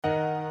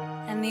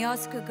And the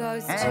Oscar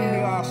goes to... And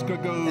the Oscar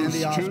goes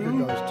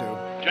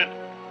to...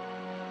 Gentlemen,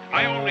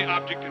 my only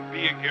object in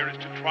being here is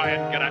to try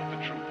and get at the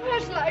truth. Where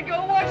shall I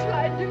go? What shall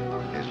I do?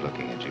 He's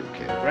looking at you,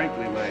 kid.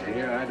 Frankly, my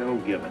dear, I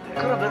don't give a damn.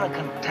 Could have been a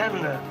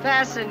contender.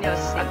 Fasten your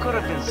I could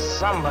have been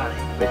somebody.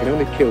 They can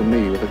only kill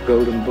me with a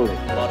golden bullet.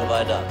 What have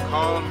I done?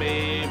 Call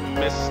me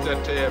Mr.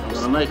 Tibbs. I'm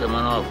gonna make him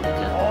an offer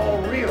again.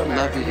 All real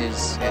Love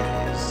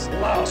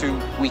is too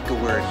weak a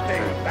word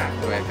for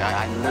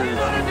I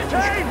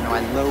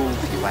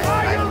loathe you.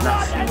 I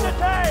love you.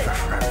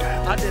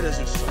 I did as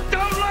instructed.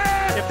 Don't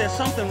laugh! If there's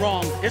something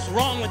wrong, it's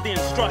wrong with the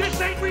instructions.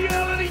 This ain't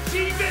reality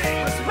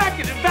TV! Respect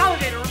it and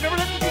validate it. Remember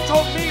that's what you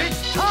told me?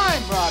 It's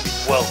time, Robbie.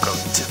 Welcome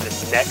to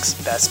the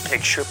Next Best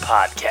Picture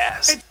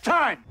podcast. It's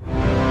time.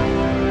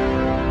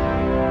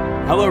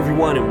 Hello,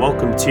 everyone, and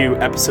welcome to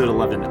episode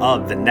 11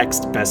 of the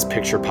Next Best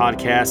Picture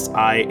podcast.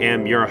 I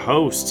am your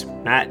host,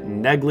 Matt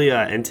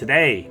Neglia, and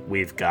today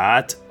we've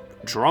got,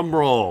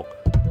 drumroll,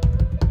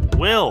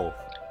 Will.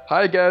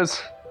 Hi,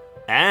 guys.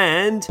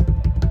 And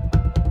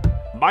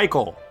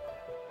Michael.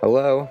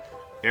 Hello.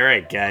 All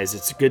right, guys,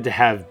 it's good to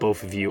have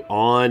both of you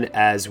on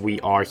as we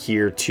are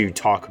here to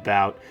talk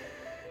about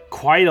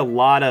quite a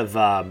lot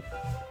of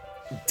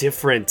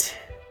different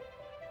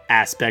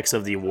aspects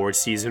of the award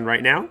season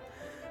right now.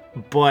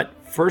 But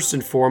first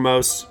and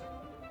foremost,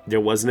 there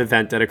was an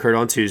event that occurred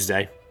on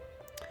Tuesday.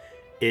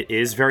 It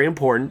is very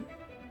important.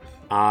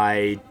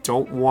 I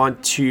don't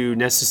want to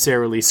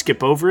necessarily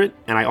skip over it,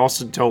 and I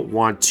also don't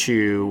want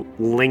to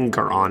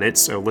linger on it,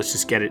 so let's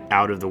just get it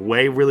out of the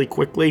way really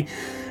quickly.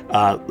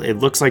 It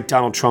looks like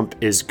Donald Trump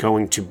is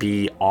going to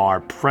be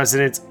our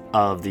president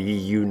of the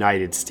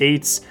United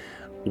States.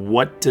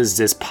 What does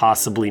this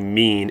possibly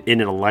mean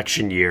in an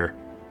election year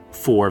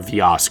for the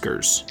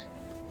Oscars?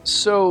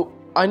 So,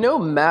 I know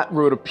Matt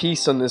wrote a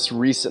piece on this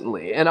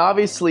recently, and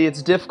obviously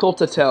it's difficult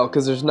to tell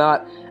because there's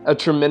not a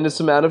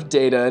tremendous amount of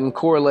data, and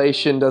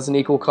correlation doesn't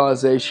equal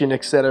causation,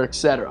 etc.,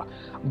 etc.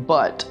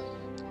 But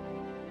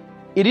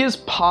it is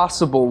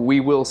possible we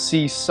will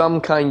see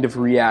some kind of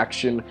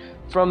reaction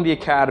from the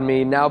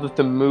Academy now that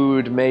the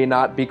mood may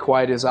not be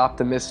quite as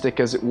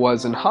optimistic as it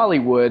was in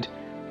Hollywood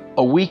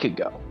a week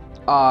ago.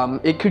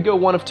 It could go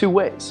one of two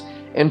ways.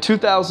 In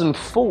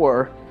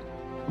 2004,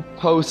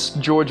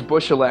 post-George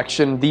Bush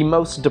election, the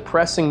most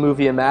depressing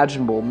movie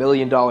imaginable,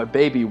 Million Dollar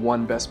Baby,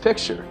 won Best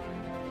Picture.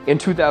 In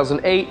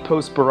 2008,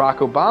 post-Barack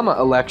Obama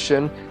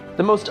election,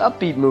 the most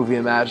upbeat movie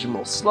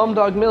imaginable,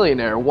 Slumdog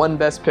Millionaire, won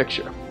Best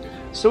Picture.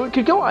 So it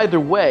could go either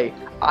way.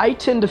 I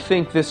tend to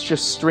think this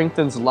just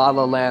strengthens La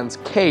La Land's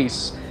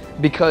case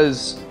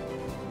because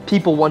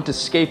people want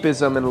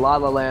escapism and La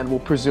La Land will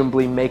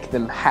presumably make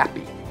them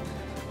happy.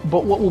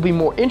 But what will be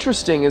more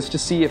interesting is to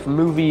see if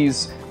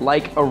movies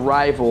like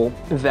Arrival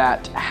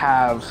that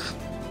have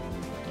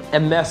a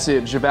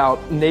message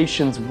about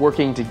nations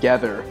working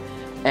together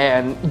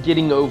and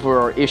getting over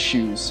our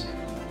issues,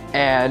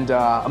 and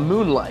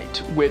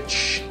Moonlight,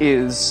 which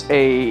is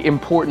a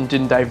important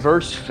and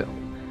diverse film,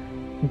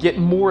 get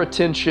more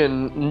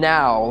attention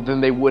now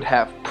than they would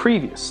have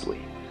previously.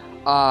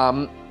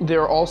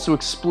 There are also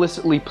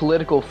explicitly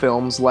political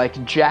films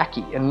like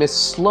Jackie and Miss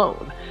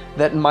Sloane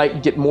that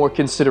might get more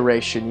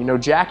consideration. You know,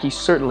 Jackie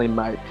certainly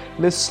might.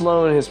 Miss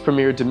Sloane has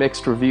premiered to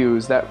mixed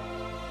reviews.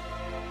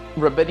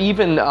 But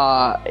even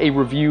a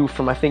review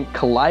from, I think,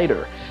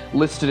 Collider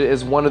listed it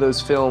as one of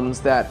those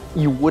films that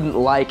you wouldn't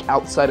like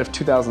outside of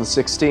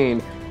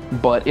 2016,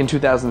 but in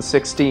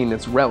 2016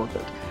 it's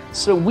relevant.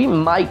 So we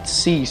might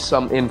see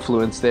some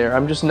influence there.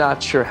 I'm just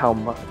not sure how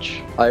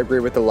much. I agree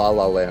with the La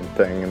La Land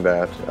thing in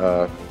that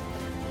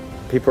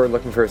people are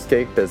looking for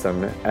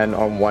escapism, and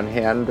on one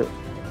hand,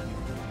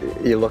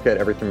 you look at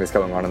everything that's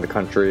going on in the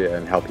country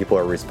and how people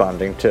are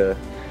responding to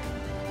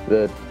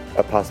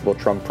a possible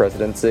Trump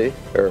presidency,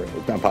 or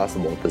it's not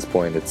possible at this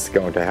point, it's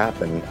going to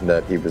happen,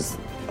 that he was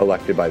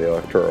elected by the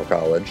Electoral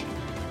College.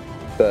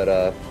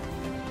 But,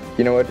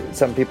 you know what,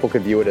 some people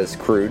could view it as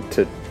crude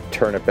to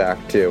turn it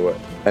back to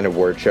an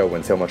award show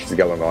when so much is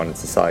going on in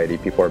society.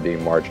 People are being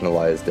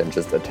marginalized and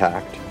just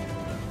attacked.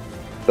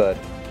 But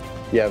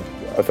you have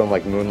a film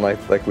like Moonlight,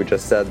 like we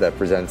just said, that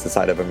presents a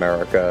side of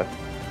America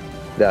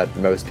that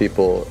most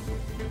people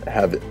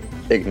have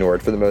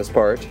ignored for the most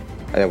part,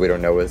 and that we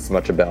don't know as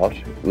much about,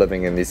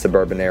 living in these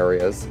suburban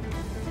areas.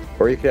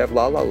 Or you could have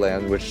La La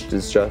Land, which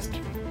is just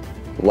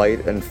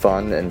light and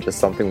fun and just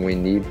something we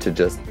need to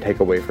just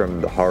take away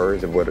from the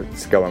horrors of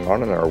what's going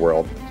on in our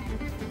world.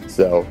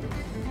 So,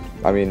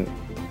 I mean,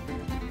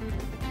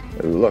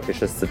 look, it's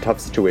just a tough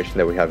situation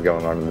that we have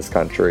going on in this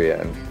country,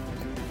 and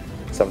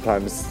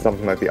sometimes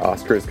something like the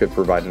Oscars could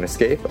provide an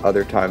escape.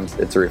 Other times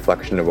it's a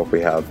reflection of what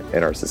we have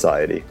in our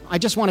society. I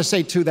just want to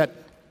say, too, that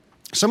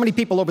so many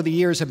people over the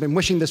years have been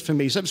wishing this for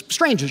me. So,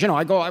 strangers, you know,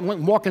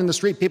 I'm walking in the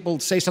street, people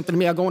say something to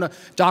me, I go in a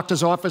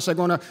doctor's office, I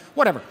go in a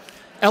whatever.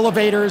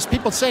 Elevators,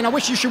 people saying, I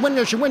wish you should win,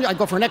 I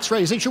go for an x-ray,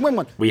 you should win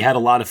one. We had a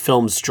lot of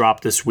films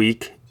drop this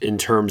week in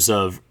terms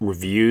of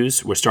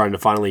reviews. We're starting to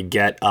finally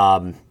get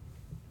a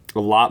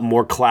lot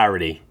more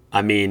clarity.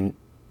 I mean,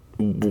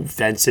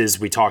 Fences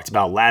we talked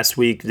about last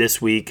week.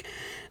 This week,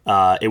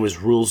 It was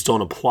Rules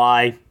Don't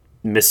Apply.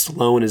 Miss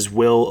Sloane, as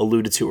Will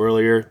alluded to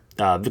earlier.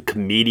 The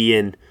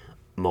Comedian,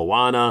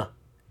 Moana,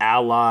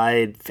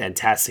 Allied,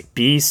 Fantastic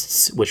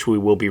Beasts, which we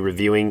will be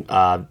reviewing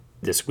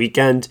this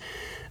weekend.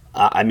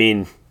 I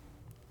mean,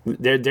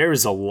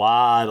 there's a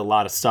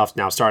lot of stuff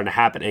now starting to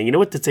happen. And you know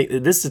what? This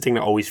is the thing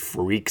that always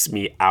freaks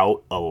me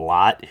out a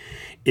lot,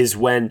 is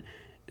when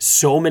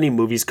so many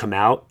movies come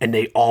out and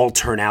they all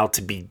turn out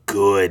to be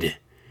good.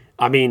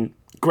 I mean,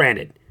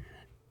 granted,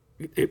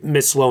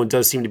 Miss Sloane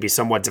does seem to be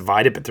somewhat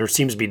divided, but there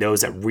seems to be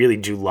those that really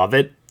do love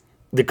it.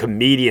 The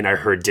Comedian, I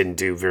heard, didn't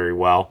do very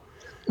well.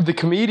 The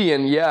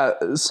Comedian, yeah.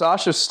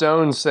 Sasha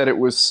Stone said it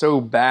was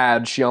so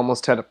bad she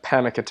almost had a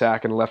panic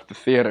attack and left the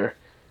theater.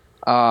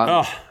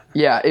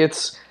 Yeah,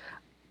 it's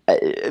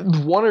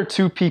one or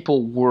two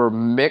people were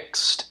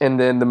mixed, and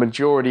then the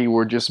majority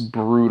were just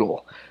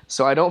brutal.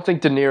 So I don't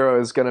think De Niro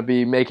is going to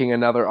be making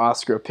another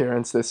Oscar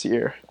appearance this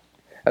year.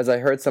 As I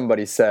heard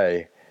somebody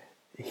say,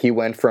 he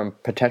went from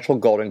potential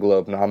Golden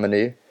Globe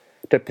nominee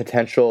to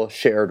potential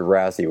shared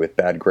Razzie with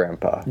Bad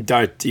Grandpa.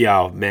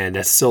 Yeah, man,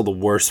 that's still the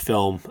worst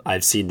film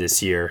I've seen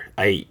this year.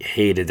 I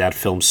hated that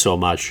film so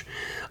much.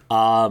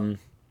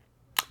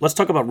 Let's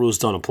talk about Rules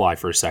Don't Apply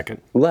for a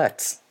second.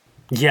 Let's.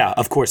 Yeah,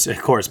 of course.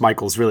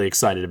 Michael's really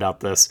excited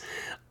about this.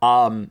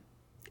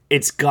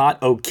 It's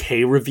got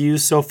okay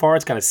reviews so far.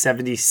 It's got a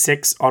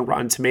 76 on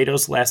Rotten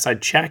Tomatoes last I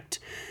checked.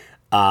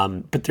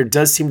 But there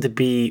does seem to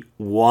be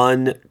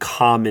one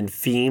common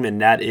theme,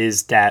 and that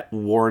is that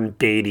Warren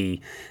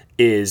Beatty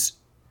is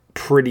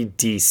pretty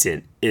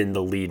decent in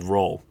the lead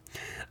role.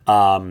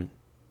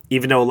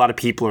 Even though a lot of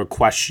people are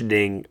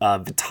questioning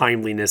the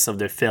timeliness of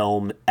the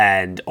film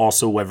and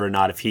also whether or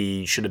not if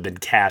he should have been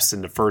cast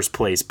in the first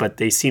place, but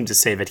they seem to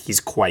say that he's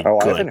quite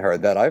good. I haven't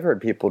heard that. I've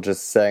heard people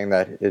just saying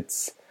that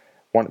it's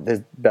one of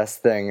the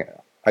best thing,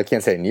 I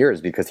can't say in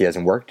years because he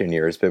hasn't worked in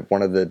years, but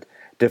one of the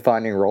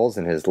defining roles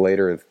in his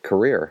later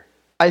career.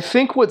 I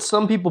think what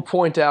some people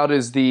point out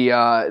is the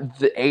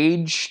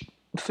age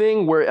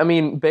thing where, I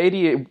mean,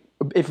 Beatty,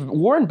 if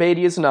Warren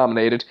Beatty is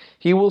nominated,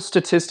 he will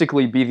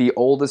statistically be the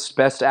oldest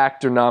Best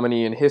Actor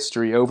nominee in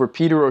history over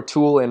Peter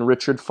O'Toole and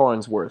Richard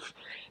Farnsworth.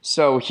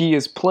 So he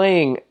is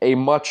playing a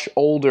much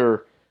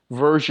older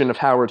version of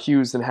Howard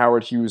Hughes than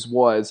Howard Hughes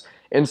was.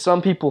 And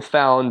some people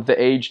found the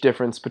age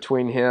difference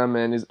between him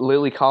and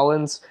Lily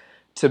Collins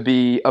to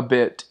be a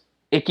bit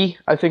icky,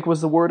 I think was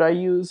the word I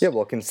used. Yeah,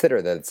 well,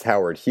 consider that it's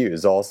Howard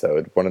Hughes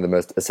also, one of the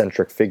most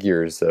eccentric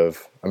figures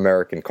of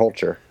American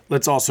culture.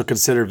 Let's also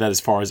consider that as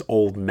far as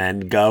old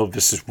men go,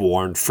 this is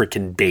Warren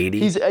freaking Beatty.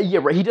 He's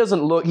yeah, right. He does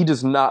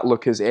not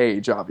look his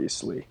age,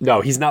 obviously. No,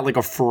 he's not like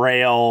a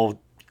frail,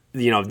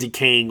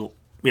 decaying,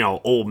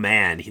 old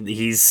man.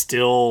 He's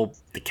still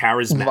the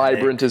charismatic,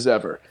 vibrant as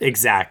ever.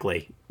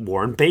 Exactly.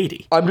 Warren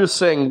Beatty. I'm just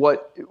saying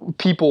what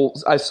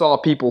I saw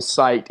people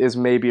cite as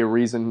maybe a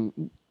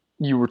reason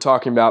you were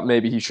talking about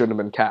maybe he shouldn't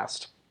have been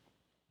cast.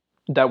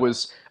 That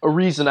was a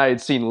reason I had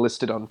seen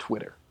listed on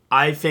Twitter.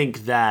 I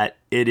think that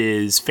it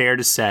is fair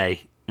to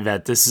say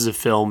that this is a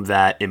film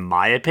that, in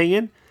my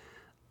opinion,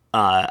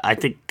 I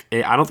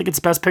don't think it's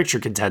Best Picture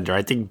contender.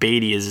 I think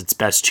Beatty is its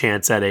best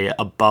chance at a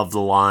above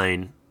the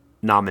line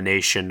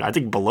nomination. I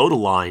think below the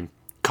line,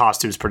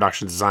 costumes,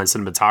 production design,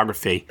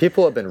 cinematography.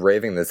 People have been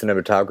raving the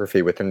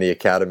cinematography within the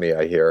Academy,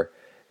 I hear.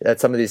 At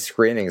some of these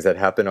screenings that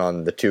happen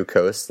on the two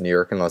coasts, New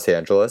York and Los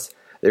Angeles,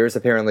 there is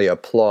apparently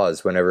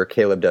applause whenever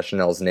Caleb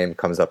Deschanel's name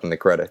comes up in the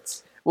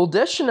credits. Well,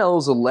 Deschanel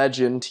is a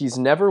legend. He's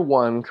never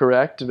won,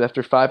 correct?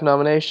 After 5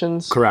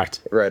 nominations?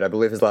 Correct. Right, I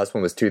believe his last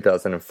one was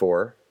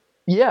 2004.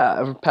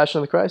 Yeah, Passion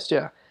of the Christ,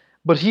 yeah.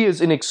 But he is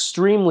an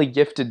extremely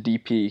gifted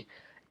DP.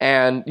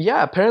 And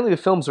yeah, apparently the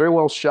film's very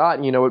well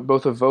shot. It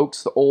both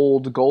evokes the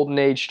old golden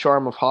age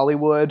charm of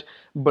Hollywood,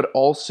 but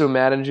also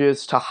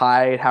manages to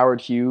hide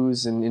Howard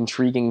Hughes and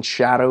intriguing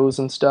shadows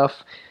and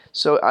stuff.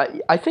 So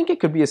I think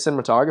it could be a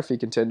cinematography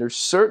contender,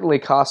 certainly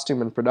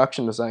costume and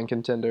production design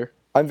contender.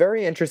 I'm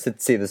very interested to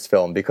see this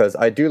film because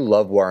I do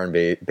love Warren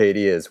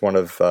Beatty as one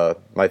of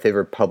my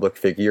favorite public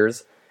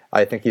figures.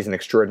 I think he's an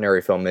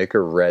extraordinary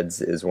filmmaker.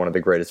 Reds is one of the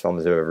greatest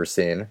films I've ever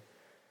seen.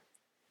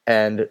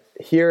 And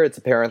here it's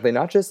apparently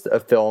not just a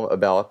film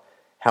about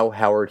how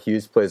Howard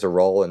Hughes plays a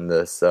role in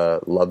this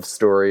love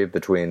story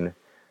between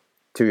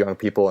two young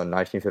people in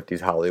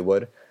 1950s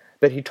Hollywood,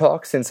 but he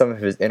talks in some of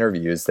his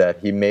interviews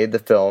that he made the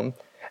film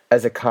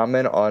as a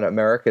comment on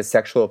America's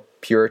sexual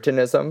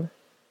puritanism,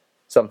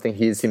 something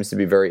he seems to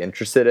be very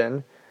interested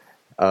in,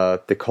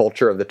 the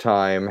culture of the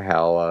time,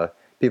 how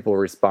people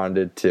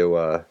responded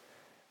to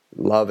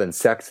love and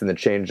sex in the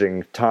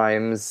changing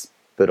times,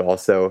 but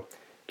also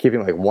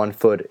keeping like one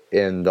foot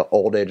in the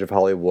old age of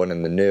Hollywood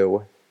and the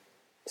new.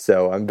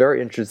 So I'm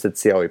very interested to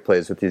see how he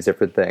plays with these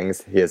different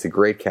things. He has a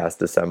great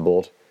cast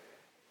assembled.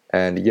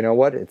 And you know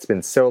what? It's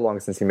been so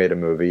long since he made a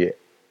movie.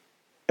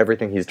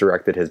 Everything he's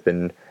directed has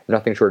been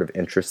nothing short of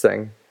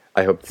interesting.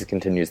 I hope this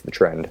continues the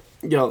trend.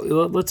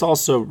 Let's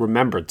also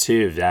remember,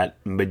 too, that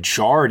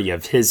majority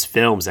of his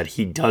films that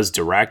he does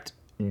direct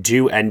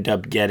do end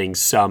up getting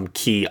some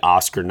key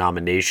Oscar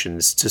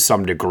nominations to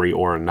some degree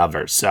or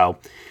another. So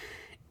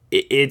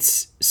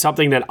it's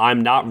something that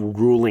I'm not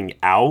ruling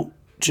out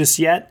just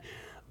yet,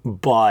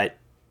 but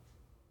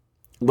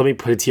let me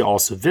put it to you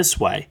also this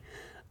way.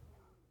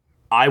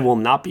 I will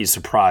not be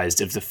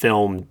surprised if the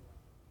film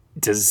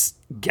does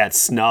get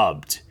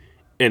snubbed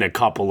in a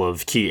couple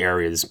of key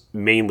areas,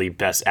 mainly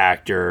Best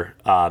Actor,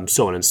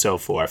 so on and so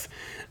forth.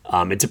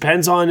 It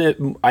depends on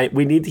it.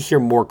 We need to hear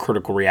more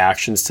critical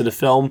reactions to the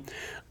film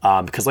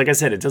because, like I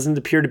said, it doesn't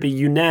appear to be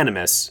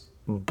unanimous,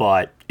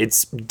 but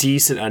it's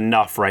decent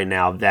enough right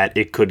now that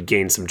it could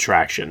gain some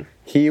traction.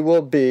 He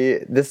will be,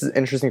 this is an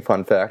interesting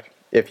fun fact,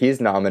 if he's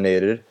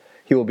nominated,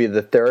 he will be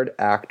the third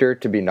actor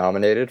to be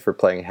nominated for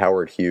playing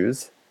Howard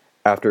Hughes,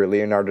 after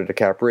Leonardo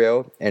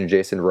DiCaprio and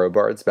Jason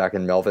Robards back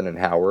in Melvin and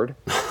Howard.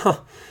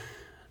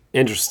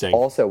 Interesting.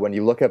 Also, when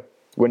you look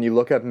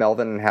at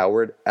Melvin and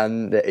Howard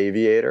and The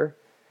Aviator,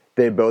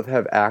 they both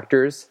have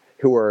actors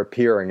who are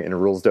appearing in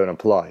Rules Don't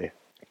Apply.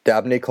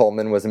 Dabney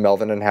Coleman was in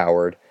Melvin and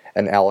Howard,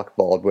 and Alec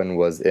Baldwin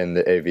was in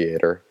The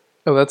Aviator.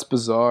 Oh, that's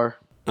bizarre.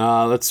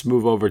 Let's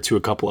move over to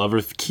a couple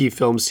other key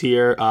films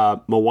here.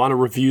 Moana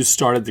reviews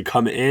started to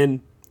come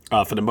in,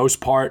 for the most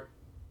part,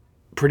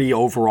 pretty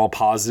overall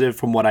positive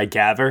from what I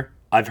gather.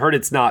 I've heard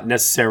it's not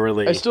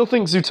necessarily... I still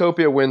think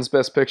Zootopia wins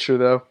Best Picture,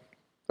 though.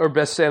 Or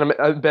Best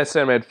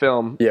Animated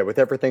Film. Yeah, with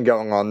everything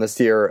going on this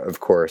year, of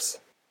course.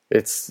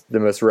 It's the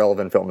most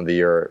relevant film of the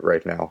year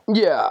right now.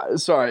 Yeah,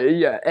 sorry.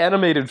 Yeah,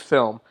 animated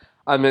film.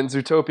 I meant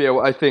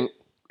Zootopia, I think,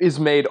 is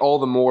made all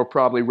the more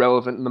probably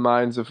relevant in the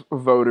minds of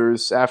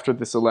voters after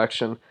this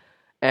election.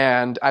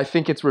 And I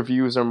think its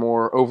reviews are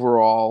more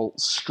overall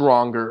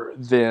stronger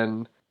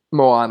than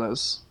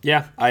Moana's.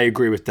 Yeah, I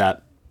agree with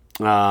that.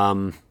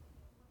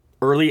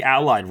 Early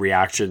Allied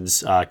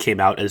reactions came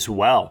out as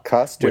well.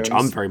 Costumes. Which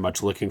I'm very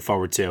much looking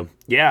forward to.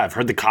 Yeah, I've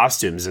heard the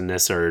costumes in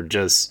this are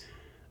just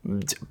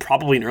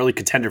probably an early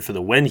contender for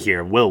the win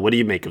here. Will, what do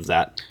you make of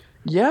that?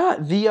 Yeah,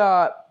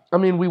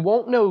 we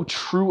won't know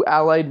true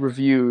Allied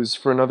reviews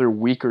for another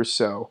week or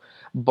so,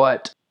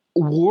 but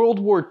World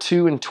War II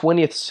and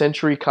 20th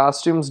century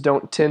costumes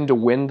don't tend to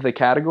win the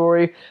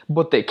category,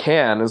 but they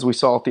can, as we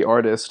saw at The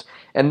Artist.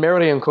 And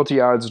Marion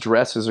Cotillard's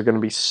dresses are going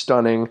to be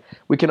stunning.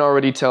 We can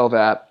already tell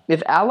that.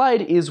 If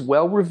Allied is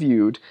well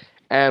reviewed,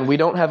 and we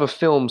don't have a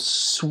film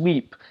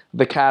sweep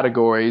the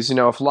categories,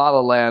 if La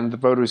La Land, the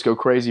voters go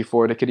crazy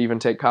for it, it could even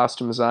take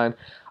costume design.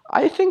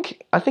 I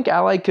think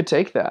Allied could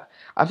take that.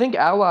 I think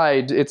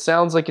Allied, it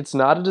sounds like it's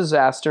not a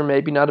disaster,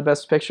 maybe not a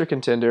Best Picture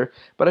contender,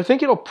 but I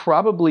think it'll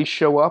probably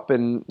show up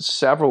in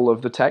several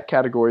of the tech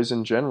categories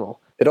in general.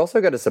 It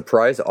also got a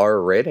surprise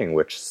R rating,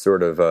 which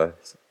sort of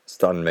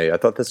stunned me. I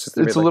thought this was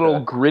it's a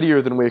little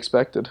grittier than we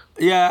expected.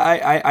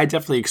 Yeah, I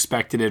definitely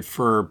expected it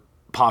for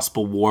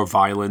possible war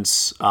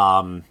violence.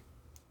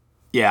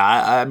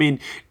 I mean,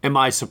 am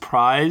I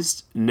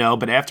surprised? No,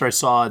 but after I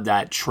saw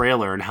that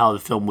trailer and how the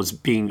film was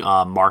being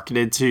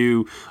marketed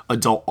to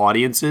adult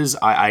audiences,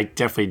 I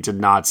definitely did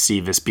not see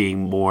this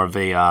being more of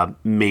a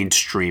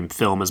mainstream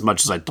film as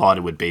much as I thought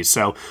it would be.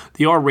 So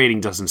the R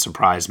rating doesn't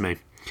surprise me.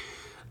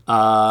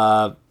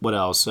 What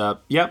else?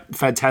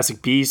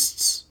 Fantastic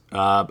Beasts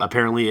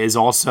apparently is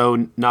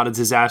also not a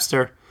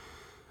disaster.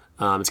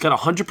 It's got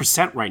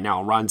 100% right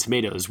now on Rotten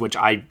Tomatoes, which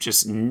I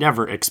just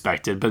never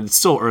expected, but it's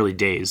still early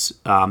days.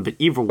 But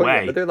either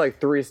way... but they're like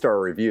 3-star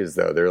reviews,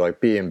 though. They're like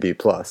B and B+.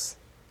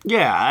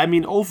 Yeah, I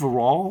mean,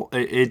 overall,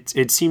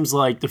 it seems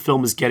like the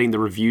film is getting the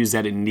reviews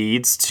that it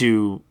needs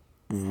to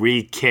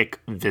re-kick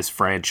this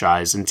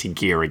franchise into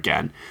gear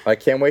again. I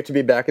can't wait to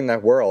be back in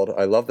that world.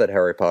 I love that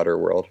Harry Potter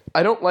world.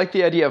 I don't like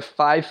the idea of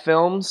 5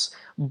 films,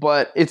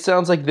 but it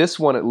sounds like this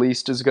one at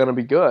least is going to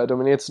be good. I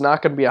mean, it's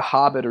not going to be a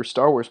Hobbit or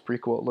Star Wars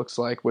prequel, it looks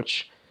like,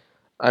 which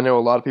I know a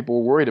lot of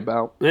people were worried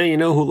about. Yeah, you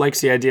know who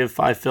likes the idea of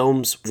 5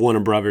 films? Warner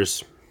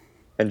Brothers.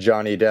 And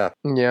Johnny Depp.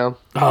 Yeah.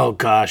 Oh,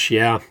 gosh,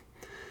 yeah.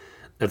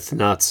 That's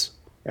nuts.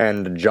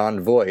 And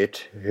Jon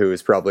Voight, who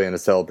is probably in a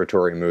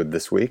celebratory mood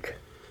this week.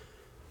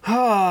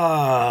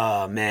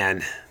 Oh,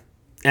 man.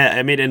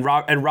 I mean, and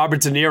Robert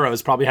De Niro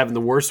is probably having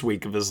the worst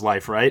week of his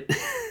life, right?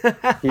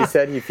 He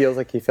said he feels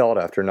like he felt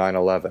after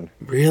 9/11.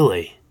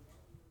 Really?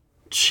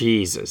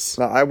 Jesus.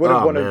 Now, I would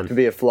have wanted to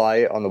be a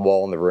fly on the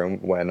wall in the room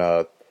when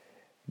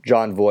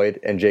Jon Voight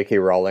and J.K.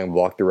 Rowling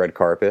walked the red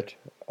carpet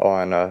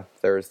on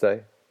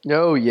Thursday.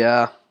 Oh,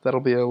 yeah. That'll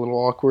be a little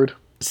awkward.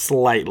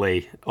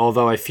 Slightly.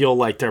 Although I feel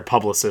like their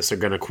publicists are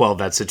going to quell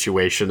that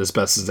situation as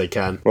best as they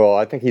can. Well,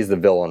 I think he's the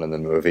villain in the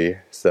movie,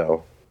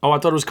 so... Oh, I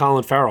thought it was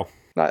Colin Farrell.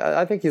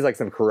 I think he's like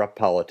some corrupt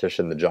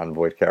politician, the Jon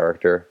Voight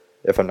character,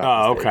 if I'm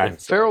not mistaken. Okay.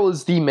 So. Farrell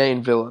is the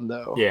main villain,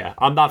 though. Yeah,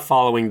 I'm not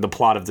following the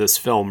plot of this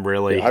film,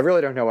 really. Yeah, I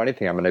really don't know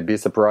anything. I'm going to be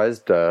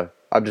surprised. I'm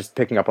just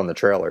picking up on the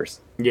trailers.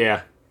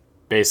 Yeah,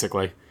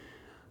 basically.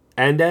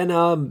 And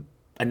then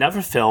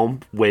another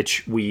film,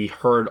 which we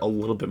heard a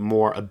little bit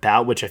more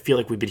about, which I feel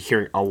like we've been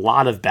hearing a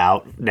lot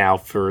about now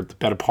for the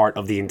better part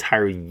of the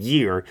entire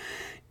year,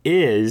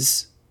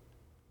 is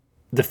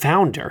The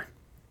Founder.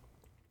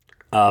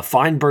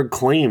 Feinberg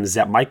claims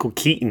that Michael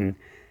Keaton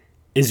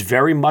is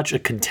very much a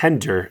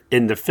contender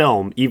in the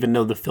film, even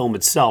though the film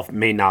itself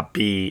may not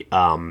be,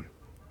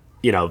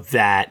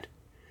 that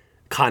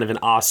kind of an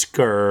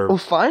Oscar. Well,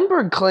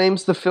 Feinberg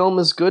claims the film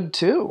is good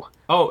too.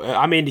 Oh,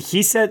 I mean,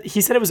 he said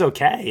it was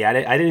okay.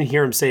 I didn't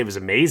hear him say it was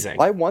amazing.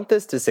 I want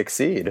this to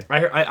succeed.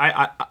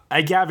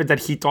 I gathered that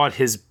he thought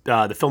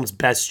the film's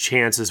best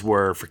chances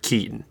were for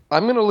Keaton.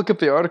 I'm gonna look up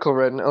the article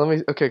right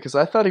now. Because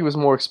I thought he was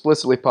more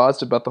explicitly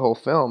positive about the whole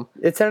film.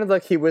 It sounded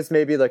like he was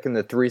maybe like in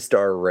the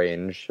 3-star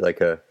range,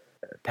 like a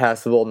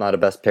passable, not a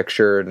best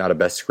picture, not a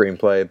best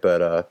screenplay,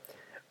 but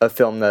a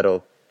film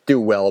that'll do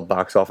well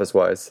box office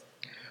wise.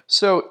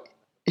 So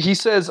he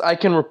says, I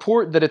can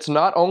report that it's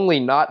not only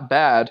not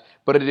bad,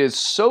 but it is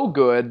so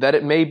good that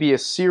it may be a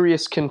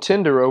serious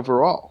contender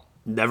overall.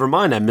 Never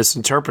mind, I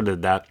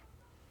misinterpreted that.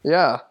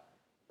 Yeah.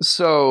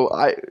 So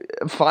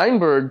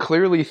Feinberg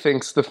clearly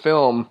thinks the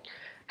film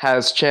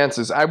has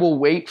chances. I will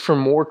wait for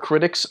more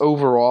critics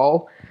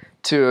overall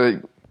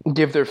to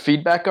give their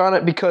feedback on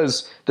it,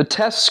 because the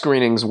test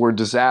screenings were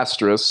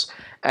disastrous,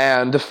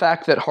 and the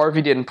fact that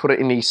Harvey didn't put it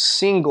in a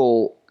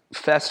single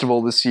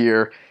festival this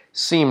year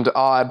seemed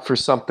odd for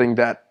something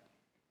that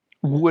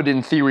would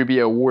in theory be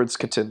an awards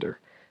contender,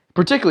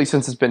 particularly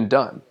since it's been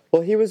done.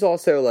 Well, he was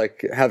also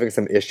like having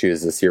some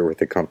issues this year with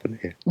the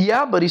company.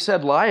 Yeah, but he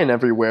said Lion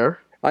everywhere.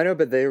 I know,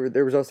 but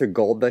there was also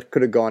gold that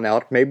could have gone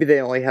out. Maybe they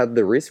only had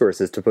the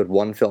resources to put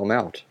one film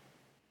out.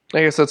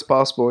 I guess that's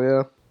possible,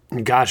 yeah.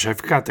 Gosh, I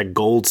forgot that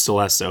gold still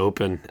has to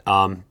open.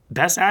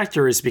 Best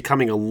Actor is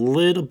becoming a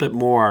little bit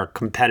more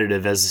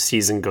competitive as the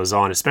season goes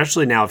on,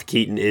 especially now if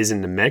Keaton is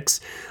in the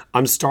mix.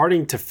 I'm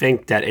starting to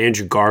think that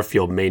Andrew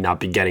Garfield may not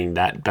be getting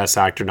that Best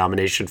Actor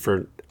nomination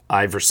for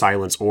either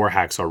Silence or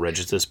Hacksaw Ridge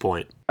at this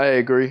point. I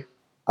agree.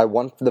 I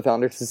want the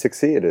Founder to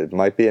succeed. It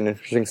might be an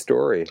interesting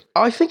story.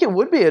 I think it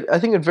would be. I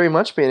think it would very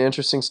much be an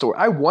interesting story.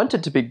 I want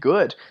it to be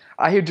good.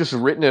 I had just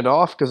written it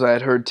off because I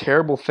had heard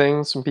terrible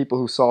things from people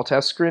who saw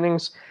test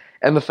screenings,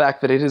 and the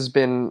fact that it has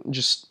been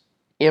just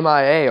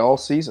MIA all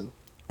season.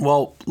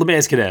 Well, let me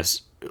ask you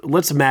this.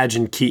 Let's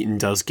imagine Keaton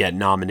does get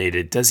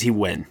nominated. Does he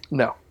win?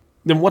 No.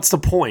 Then what's the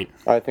point?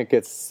 I think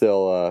it's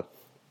still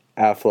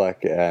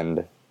Affleck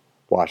and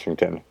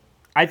Washington.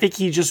 I think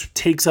he just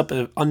takes up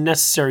an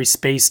unnecessary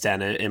space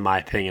then, in my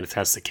opinion, if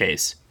that's the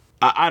case.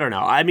 I don't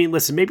know. I mean,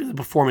 listen, maybe the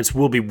performance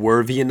will be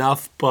worthy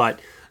enough, but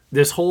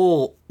this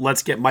whole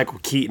let's get Michael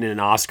Keaton an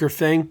Oscar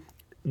thing,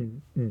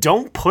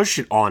 don't push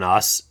it on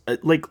us.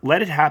 Like,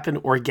 let it happen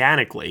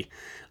organically.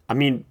 I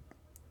mean,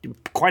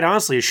 quite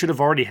honestly, it should have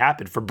already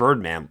happened for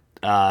Birdman,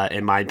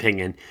 in my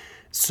opinion.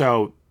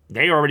 So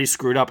they already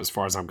screwed up as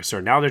far as I'm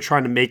concerned. Now they're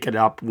trying to make it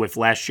up with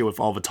last year with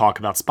all the talk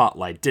about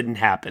Spotlight. Didn't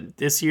happen.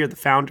 This year, The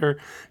Founder,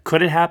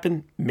 could it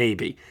happen?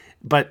 Maybe.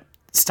 But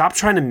stop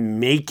trying to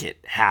make it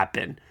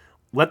happen.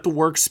 Let the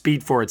work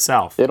speak for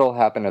itself. It'll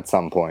happen at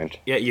some point.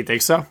 Yeah, you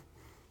think so?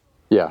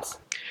 Yes.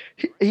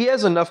 He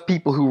has enough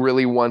people who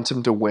really want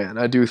him to win.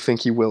 I do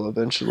think he will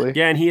eventually.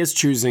 Yeah, and he is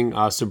choosing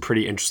some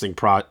pretty interesting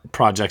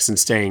projects and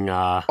staying...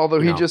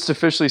 Although he just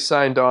officially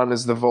signed on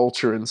as the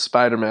Vulture in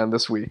Spider-Man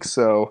this week,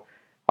 so...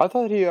 I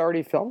thought he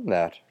already filmed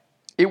that.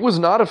 It was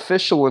not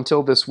official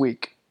until this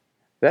week.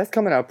 That's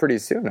coming out pretty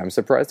soon. I'm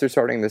surprised they're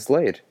starting this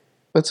late.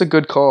 That's a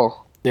good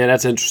call. Yeah,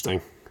 that's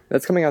interesting.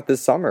 That's coming out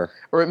this summer.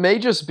 Or it may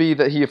just be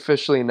that he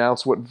officially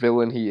announced what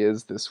villain he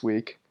is this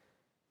week.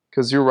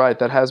 Because you're right,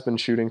 that has been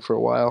shooting for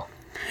a while.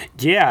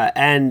 Yeah,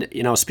 and,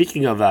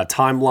 speaking of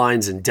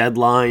timelines and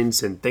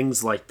deadlines and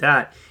things like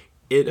that,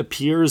 it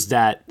appears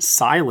that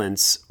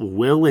Silence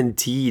will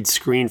indeed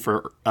screen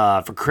for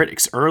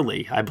critics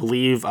early. I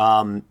believe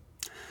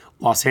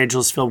Los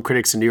Angeles Film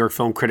Critics and New York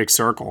Film Critics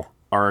Circle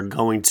are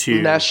going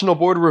to... National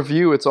Board of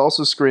Review, it's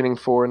also screening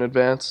for in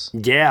advance.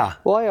 Yeah.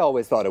 Well, I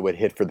always thought it would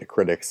hit for the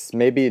critics.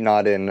 Maybe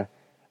not in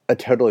a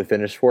totally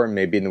finished form,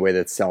 maybe in the way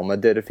that Selma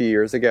did a few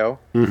years ago.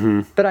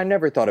 Mm-hmm. But I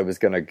never thought it was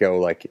going to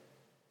go,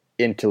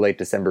 into late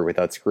December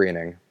without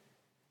screening.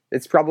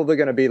 It's probably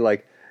going to be,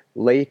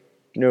 late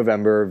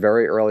November,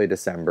 very early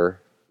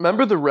December.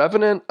 Remember The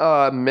Revenant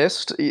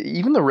missed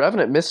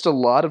a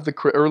lot of the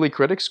early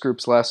critics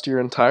groups last year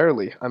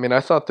entirely. I mean,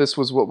 I thought this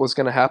was what was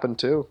going to happen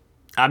too.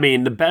 I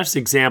mean, the best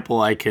example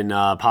I can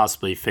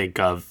possibly think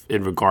of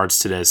in regards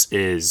to this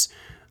is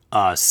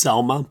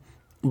Selma.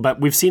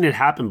 But we've seen it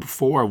happen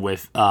before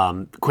with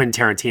Quentin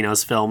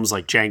Tarantino's films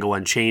like Django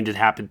Unchained. It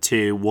happened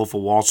to Wolf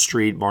of Wall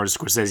Street, Martin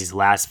Scorsese's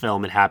last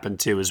film. It happened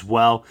to as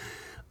well.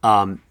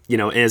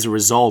 As a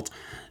result,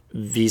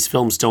 these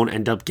films don't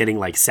end up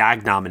getting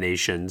SAG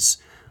nominations.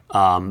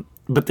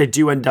 But they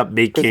do end up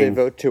making... Because they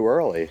vote too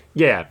early.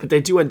 Yeah, but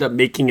they do end up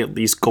making at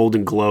least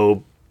Golden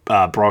Globe,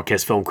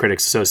 Broadcast Film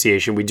Critics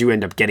Association. We do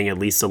end up getting at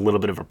least a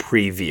little bit of a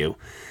preview.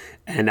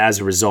 And as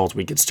a result,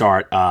 we could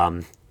start,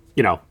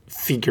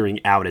 figuring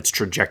out its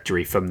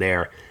trajectory from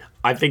there.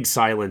 I think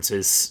Silence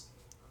is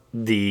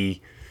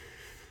the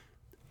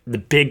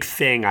big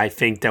thing I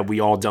think that we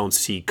all don't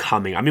see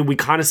coming. I mean, we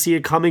kind of see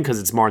it coming because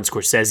it's Martin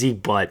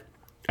Scorsese, but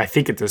I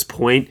think at this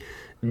point,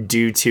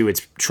 due to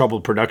its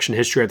troubled production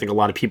history, I think a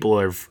lot of people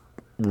have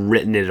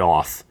written it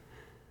off.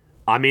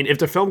 I mean, if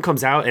the film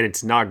comes out and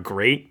it's not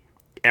great,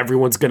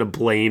 everyone's going to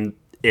blame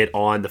it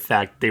on the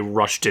fact they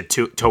rushed it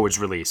towards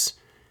release.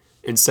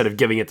 instead of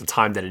giving it the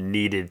time that it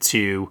needed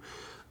to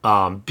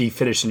be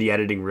finished in the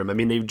editing room. I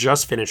mean, they've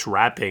just finished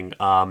wrapping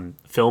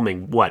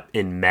filming,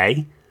 in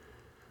May?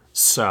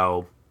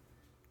 So,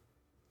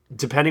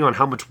 depending on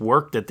how much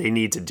work that they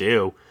need to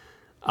do,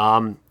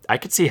 I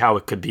could see how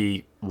it could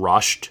be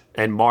rushed.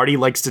 And Marty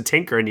likes to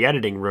tinker in the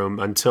editing room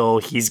until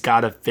he's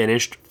got a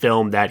finished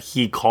film that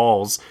he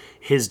calls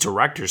his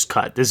director's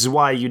cut. This is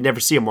why you never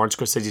see a Martin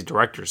Scorsese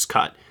director's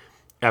cut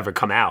ever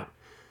come out.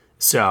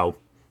 So,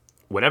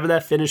 whatever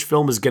that finished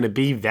film is going to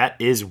be, that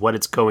is what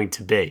it's going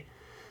to be.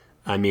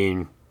 I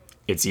mean,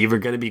 it's either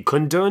going to be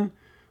Kundun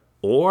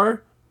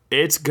or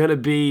it's going to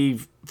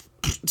be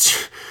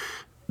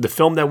the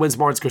film that wins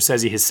Martin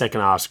Scorsese his second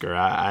Oscar.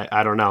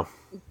 I don't know.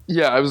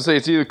 Yeah, I would say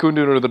it's either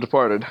Kundun or The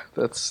Departed.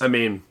 I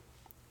mean,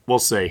 we'll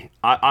see.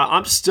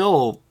 I'm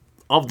still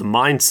of the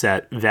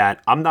mindset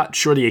that I'm not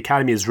sure the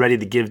Academy is ready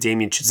to give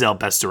Damien Chazelle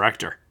Best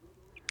Director.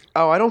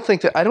 Oh, I don't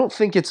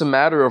think it's a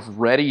matter of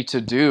ready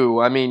to do.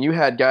 I mean, you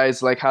had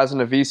guys like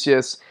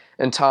Hazanavicius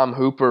and Tom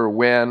Hooper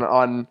win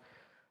on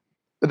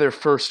their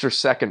first or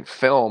second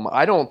film.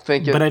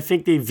 But I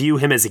think they view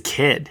him as a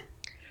kid.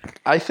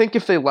 I think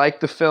if they like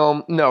the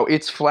film, no,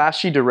 it's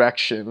flashy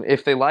direction.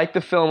 If they like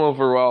the film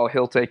overall,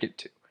 he'll take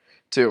it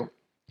too.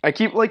 I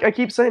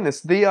keep saying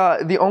this.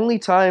 The only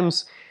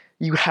times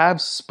you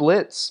have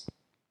splits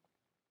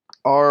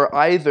are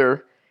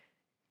either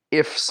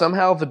if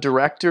somehow the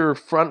director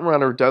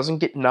frontrunner doesn't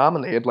get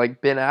nominated,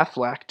 like Ben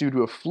Affleck, due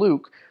to a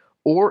fluke,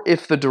 or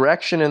if the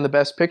direction and the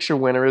Best Picture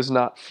winner is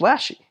not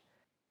flashy.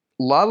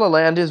 La La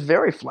Land is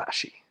very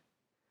flashy.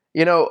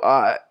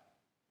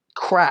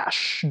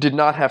 Crash did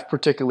not have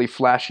particularly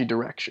flashy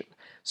direction.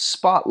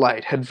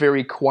 Spotlight had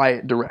very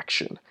quiet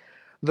direction.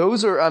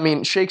 Those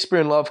are,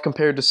 Shakespeare in Love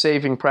compared to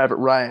Saving Private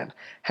Ryan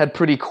had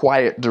pretty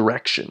quiet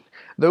direction.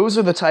 Those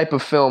are the type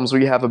of films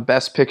where you have a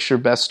Best Picture,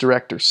 Best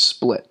Director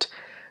split.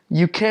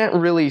 You can't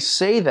really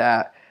say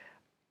that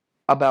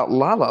about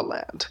La La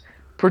Land,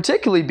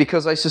 particularly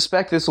because I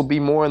suspect this will be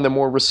more on the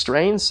more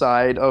restrained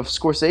side of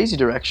Scorsese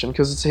direction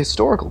because it's a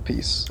historical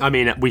piece. I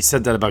mean, we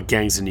said that about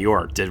Gangs of New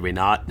York, did we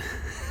not?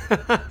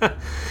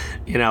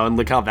 And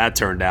look how that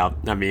turned out.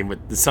 I mean,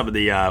 with some of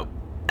the,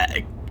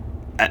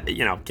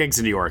 Gangs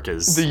of New York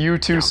is... The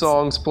U2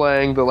 songs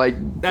playing,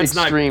 that's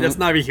extreme... That's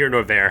neither here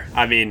nor there.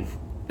 I mean...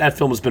 That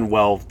film has been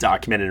well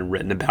documented and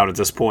written about at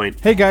this point.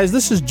 Hey guys,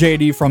 this is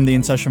JD from the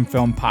In Session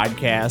Film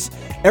Podcast.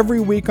 Every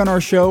week on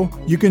our show,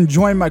 you can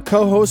join my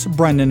co-host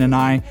Brendan and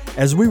I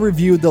as we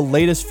review the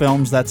latest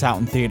films that's out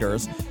in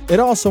theaters.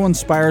 It also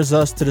inspires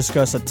us to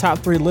discuss a top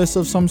 3 list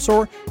of some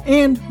sort,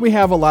 and we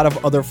have a lot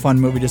of other fun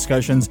movie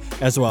discussions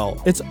as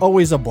well. It's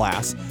always a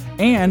blast.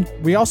 And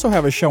we also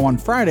have a show on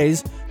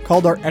Fridays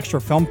called our Extra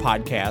Film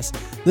Podcast.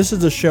 This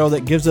is a show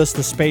that gives us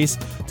the space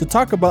to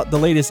talk about the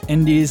latest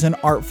indies and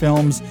art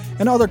films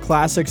and other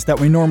classics that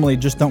we normally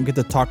just don't get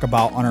to talk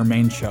about on our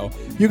main show.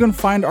 You can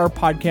find our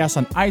podcast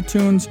on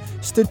iTunes,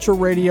 Stitcher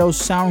Radio,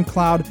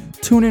 SoundCloud,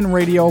 TuneIn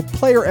Radio,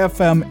 Player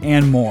FM,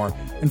 and more.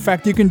 In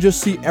fact, you can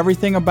just see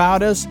everything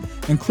about us,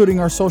 including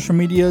our social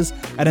medias,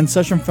 at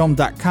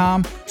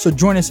InSessionFilm.com. So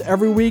join us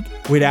every week.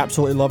 We'd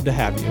absolutely love to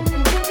have you.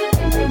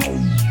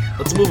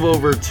 Let's move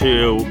over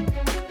to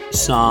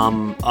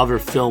some other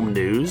film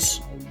news.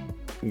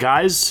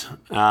 Guys,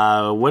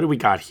 what do we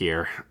got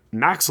here?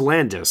 Max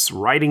Landis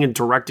writing and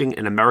directing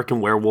an American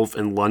Werewolf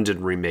in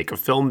London remake, a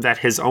film that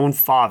his own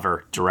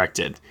father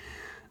directed.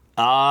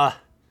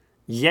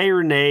 Yay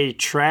or nay,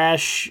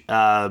 trash,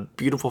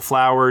 beautiful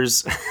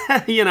flowers.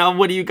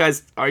 What do you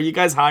guys, are you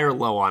guys high or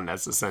low on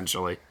this,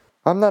 essentially?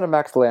 I'm not a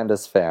Max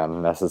Landis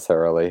fan,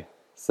 necessarily,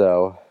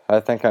 so I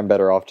think I'm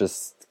better off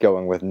just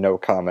going with no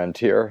comment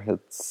here.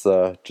 It's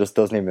just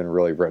doesn't even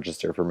really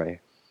register for me.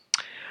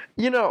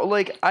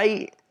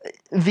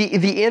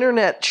 The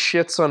internet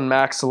shits on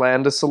Max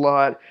Landis a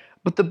lot,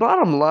 but the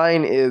bottom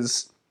line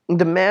is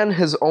the man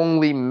has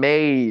only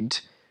made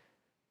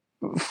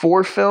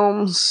 4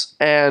 films,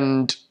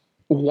 and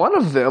one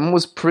of them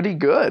was pretty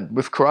good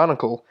with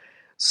Chronicle.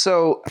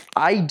 So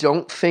I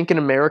don't think an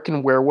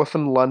American Werewolf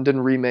in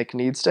London remake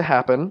needs to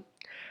happen.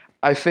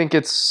 I think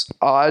it's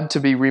odd to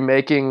be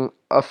remaking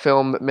a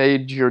film that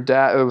made your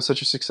dad, it was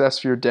such a success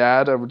for your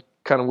dad. I would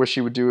kind of wish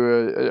he would do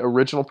a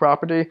original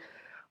property.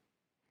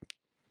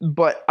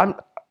 But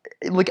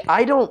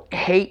I don't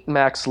hate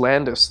Max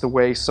Landis the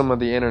way some of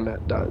the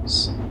internet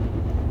does.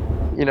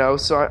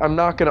 So I'm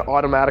not going to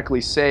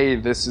automatically say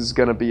this is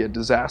going to be a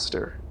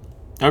disaster.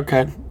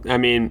 Okay. I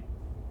mean,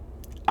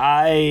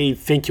 I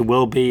think it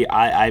will be.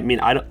 I mean,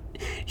 I don't.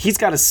 He's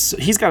got a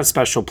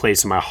special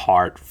place in my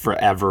heart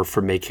forever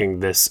for making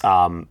this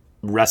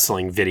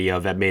wrestling video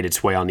that made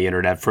its way on the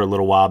internet for a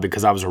little while,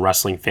 because I was a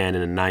wrestling fan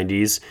in the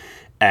 90s.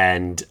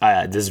 And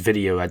this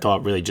video, I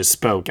thought, really just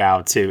spoke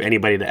out to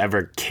anybody that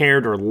ever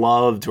cared or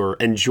loved or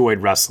enjoyed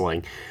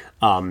wrestling.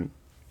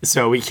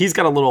 So he's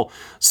got a little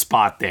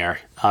spot there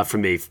for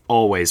me,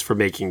 always, for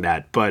making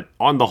that. But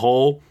on the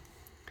whole,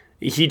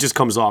 he just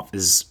comes off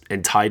as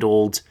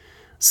entitled,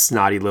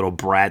 snotty little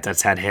brat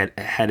that's had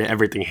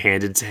everything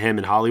handed to him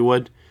in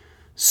Hollywood.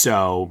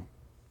 So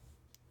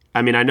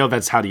I mean, I know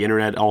that's how the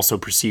internet also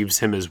perceives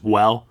him as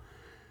well.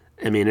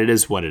 I mean, it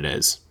is what it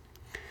is.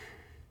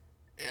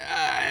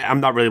 I'm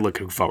not really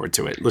looking forward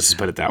to it. Let's just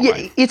put it that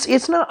way.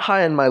 It's not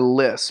high on my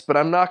list, but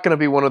I'm not going to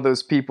be one of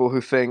those people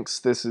who thinks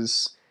this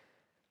is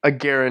a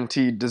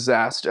guaranteed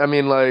disaster. I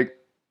mean, like,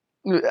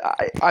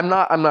 I'm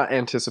not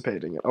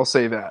anticipating it. I'll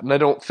say that, and I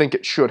don't think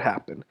it should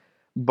happen.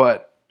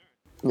 But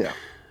yeah.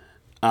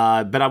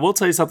 But I will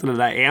tell you something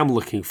that I am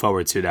looking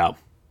forward to now.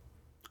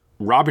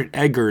 Robert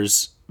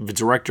Eggers, the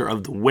director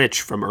of The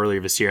Witch from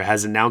earlier this year,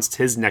 has announced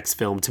his next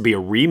film to be a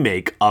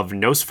remake of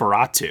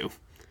Nosferatu.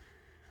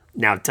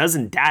 Now,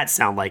 doesn't that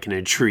sound like an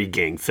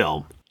intriguing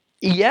film?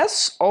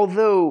 Yes,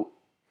 although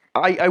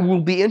I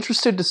will be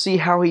interested to see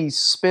how he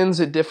spins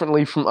it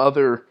differently from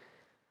other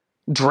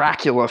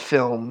Dracula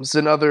films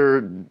and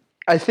other...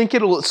 I think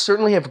it'll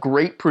certainly have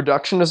great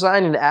production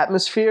design and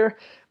atmosphere,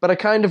 but I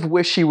kind of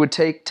wish he would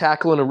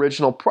tackle an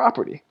original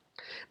property.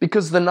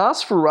 Because the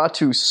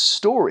Nosferatu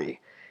story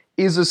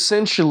is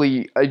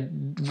essentially a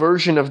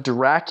version of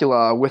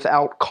Dracula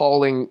without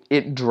calling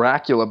it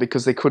Dracula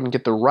because they couldn't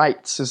get the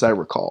rights, as I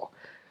recall.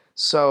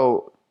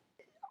 So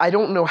I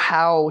don't know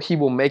how he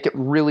will make it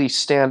really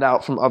stand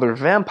out from other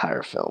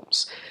vampire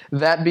films.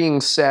 That being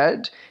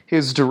said,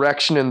 his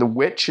direction in The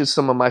Witch is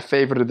some of my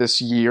favorite of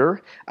this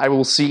year. I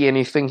will see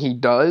anything he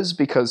does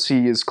because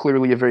he is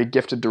clearly a very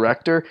gifted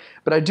director,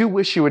 but I do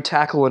wish he would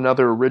tackle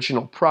another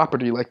original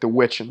property like The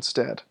Witch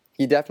instead.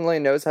 He definitely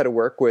knows how to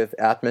work with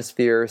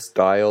atmosphere,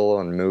 style,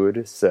 and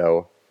mood,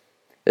 so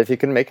if he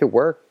can make it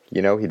work,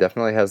 he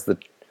definitely has the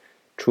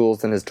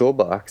tools in his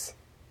toolbox.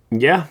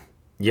 Yeah.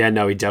 Yeah,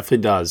 no, he definitely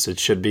does. It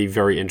should be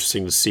very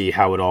interesting to see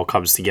how it all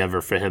comes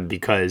together for him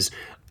because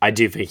I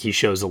do think he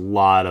shows a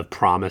lot of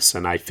promise,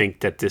 and I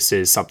think that this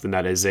is something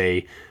that is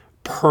a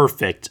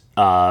perfect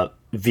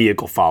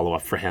vehicle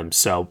follow-up for him.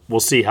 So we'll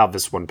see how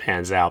this one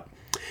pans out.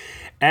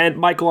 And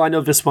Michael, I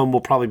know this one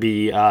will probably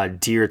be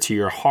dear to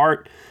your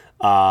heart.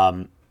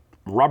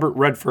 Robert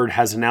Redford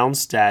has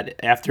announced that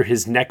after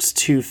his next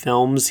 2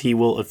 films, he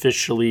will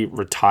officially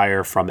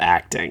retire from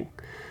acting.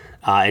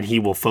 And he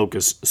will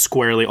focus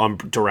squarely on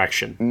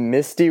direction.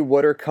 Misty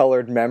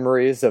watercolored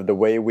memories of the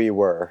way we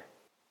were,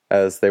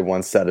 as they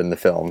once said in the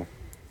film.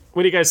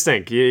 What do you guys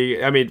think?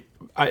 I mean,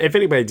 if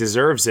anybody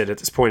deserves it at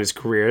this point in his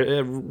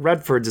career,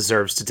 Redford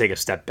deserves to take a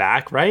step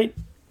back, right?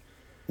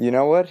 You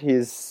know what?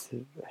 He's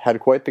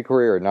had quite the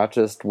career, not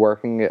just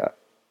working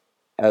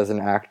as an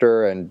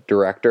actor and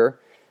director,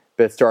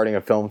 but starting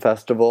a film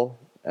festival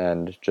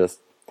and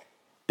just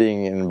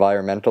being an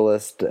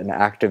environmentalist, an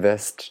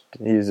activist.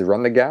 He's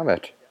run the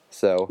gamut.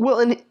 So well,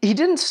 and he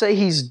didn't say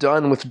he's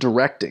done with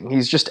directing.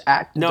 He's just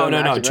acting.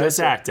 No, just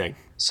acting.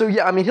 So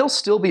yeah, I mean, he'll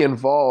still be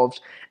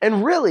involved.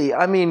 And really,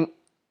 I mean,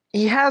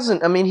 he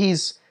hasn't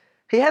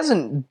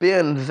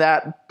been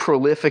that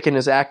prolific in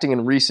his acting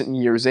in recent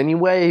years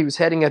anyway. He was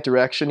heading that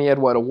direction. He had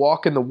A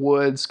Walk in the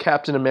Woods,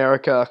 Captain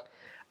America.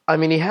 I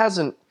mean, he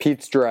hasn't...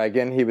 Pete's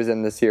Dragon, he was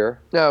in this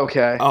year.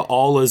 Okay.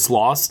 All Is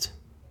Lost?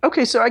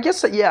 Okay, so I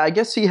guess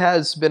he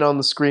has been on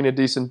the screen a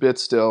decent bit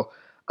still.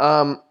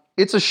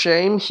 It's a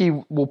shame. He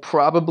will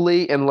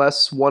probably,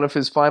 unless one of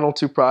his final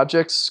 2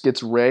 projects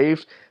gets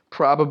raved,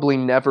 probably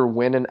never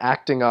win an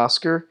acting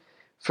Oscar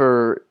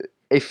for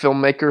a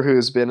filmmaker who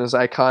has been as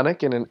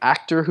iconic and an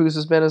actor who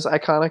has been as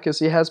iconic as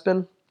he has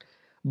been.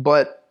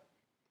 But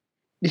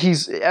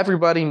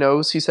everybody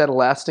knows he's had a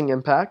lasting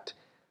impact.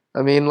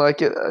 I mean,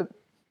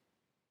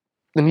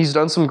 and he's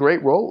done some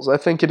great roles. I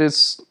think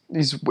he's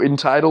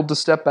entitled to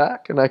step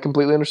back, and I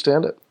completely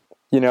understand it.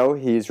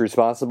 He's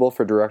responsible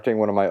for directing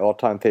one of my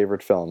all-time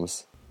favorite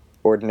films,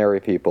 Ordinary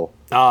People.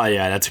 Oh,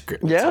 yeah, that's a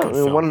good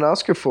film. Won an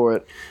Oscar for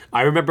it.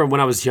 I remember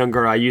when I was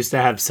younger, I used to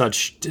have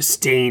such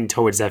disdain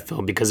towards that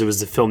film because it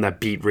was the film that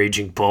beat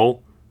Raging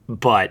Bull.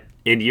 But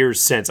in years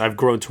since, I've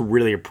grown to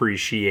really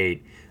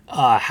appreciate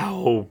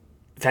how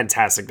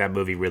fantastic that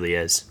movie really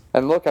is.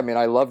 And look, I mean,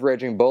 I love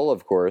Raging Bull,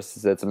 of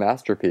course. It's a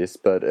masterpiece.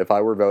 But if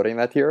I were voting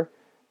that year,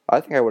 I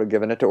think I would have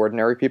given it to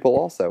Ordinary People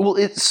also. Well,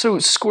 so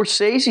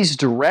Scorsese's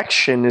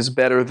direction is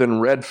better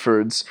than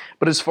Redford's,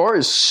 but as far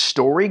as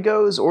story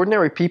goes,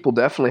 Ordinary People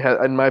definitely,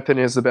 in my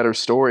opinion, has the better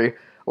story.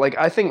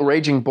 I think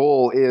Raging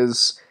Bull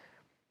is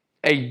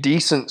a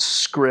decent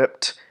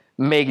script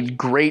made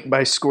great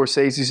by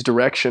Scorsese's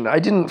direction. I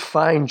didn't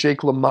find Jake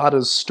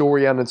LaMotta's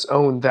story on its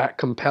own that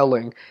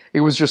compelling.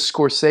 It was just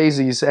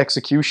Scorsese's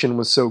execution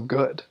was so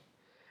good.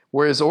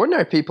 Whereas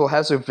Ordinary People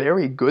has a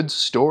very good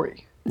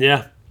story.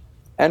 Yeah.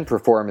 And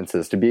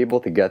performances, to be able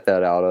to get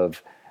that out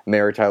of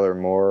Mary Tyler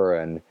Moore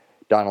and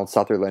Donald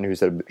Sutherland, who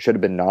should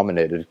have been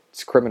nominated.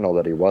 It's criminal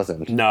that he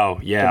wasn't. No,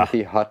 yeah.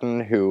 Timothy Hutton,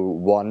 who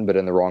won, but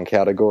in the wrong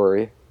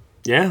category.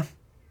 Yeah.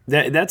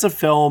 That's a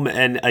film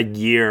and a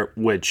year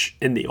which,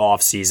 in the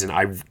off-season,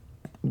 I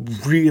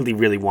really,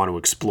 really want to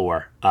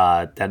explore.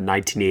 That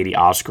 1980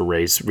 Oscar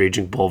race,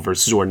 Raging Bull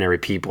versus Ordinary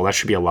People. That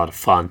should be a lot of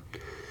fun.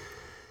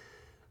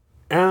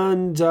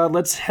 And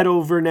let's head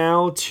over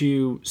now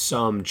to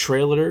some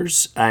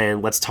trailers,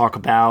 and let's talk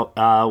about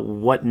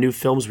what new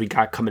films we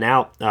got coming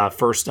out.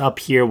 First up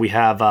here, we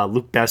have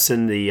Luc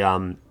Besson,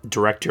 the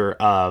director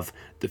of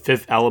The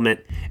Fifth Element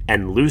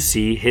and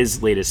Lucy,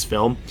 his latest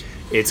film.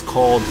 It's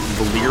called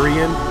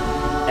Valerian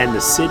and the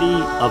City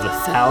of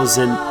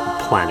 1,000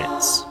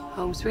 Planets.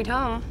 Home sweet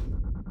home.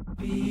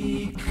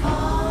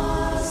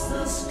 Because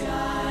the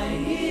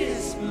sky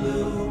is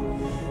blue,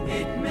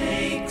 it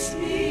makes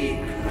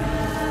me cry.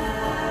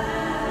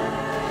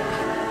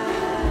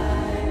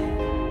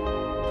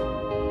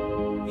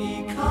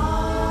 Because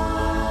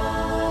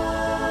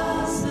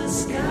the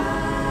sky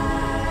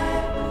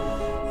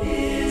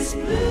is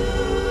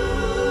blue.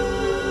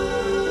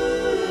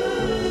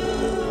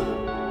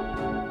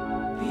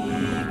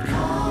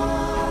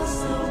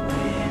 Because the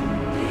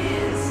wind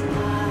is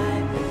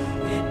high,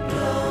 it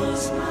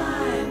blows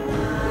my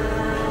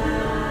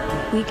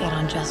mind. We get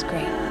on just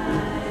great.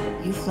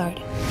 You flirt.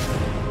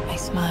 I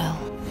smile.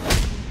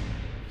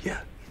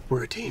 Yeah,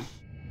 we're a team.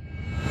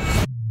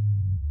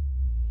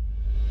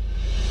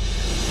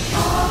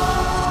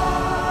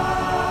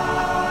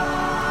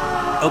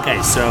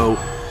 Okay, so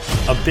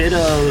a bit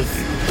of,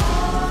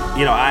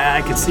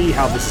 I could see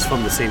how this is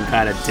from the same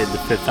guy that did The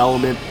Fifth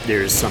Element.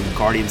 There's some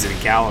Guardians of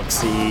the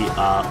Galaxy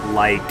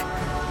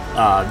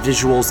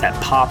visuals that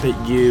pop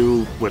at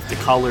you with the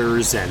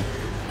colors and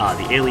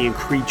the alien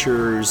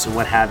creatures and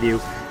what have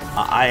you.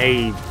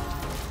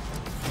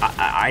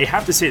 I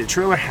have to say the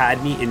trailer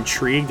had me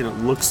intrigued, and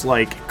it looks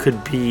like it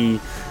could be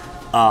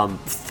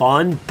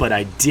fun, but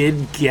I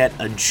did get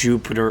a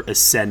Jupiter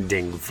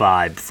Ascending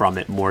vibe from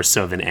it more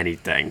so than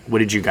anything. What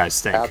did you guys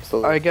think?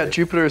 Absolutely. I got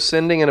Jupiter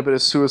Ascending and a bit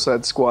of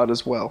Suicide Squad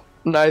as well.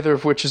 Neither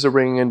of which is a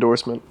ringing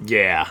endorsement.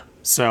 Yeah,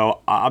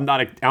 so I'm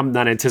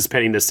not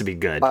anticipating this to be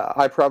good.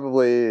 I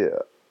probably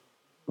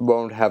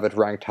won't have it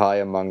ranked high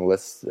among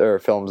lists or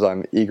films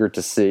I'm eager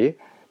to see.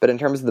 But in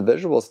terms of the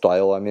visual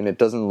style, I mean, it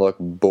doesn't look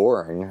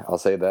boring. I'll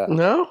say that.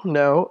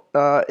 No.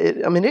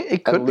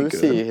 It could be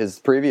Lucy, good. his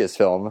previous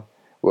film,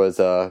 was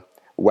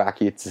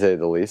wacky to say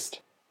the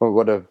least.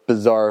 What a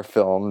bizarre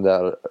film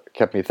that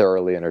kept me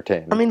thoroughly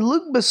entertained. I mean,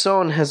 Luc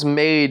Besson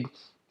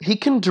he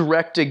can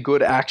direct a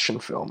good action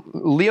film.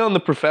 Leon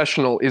the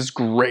Professional is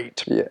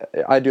great. Yeah,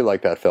 I do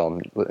like that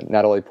film.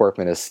 Natalie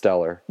Portman is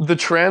stellar. The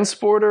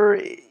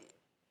Transporter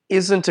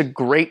isn't a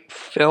great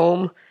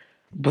film,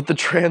 but The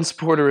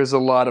Transporter is a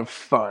lot of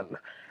fun.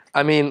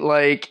 I mean,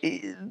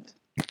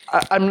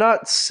 I'm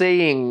not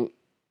saying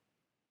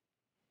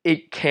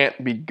it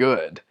can't be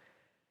good.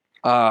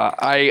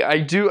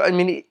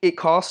 It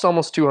cost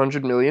almost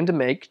 $200 million to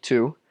make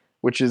too,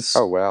 which is...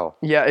 Oh, wow.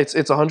 Yeah, it's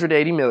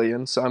 $180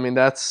 million, so I mean,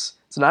 it's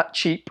not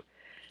cheap,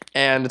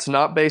 and it's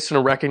not based on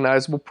a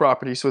recognizable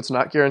property, so it's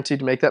not guaranteed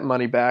to make that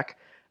money back.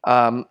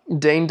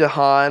 Dane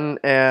DeHaan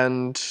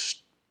and...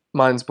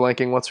 Mine's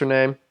blanking, what's her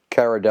name?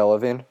 Cara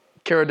Delevingne.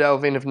 Cara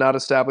Delevingne have not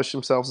established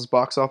themselves as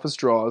box office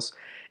draws.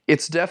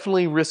 It's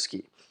definitely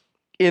risky.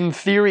 In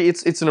theory,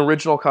 it's an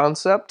original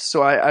concept,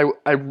 so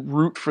I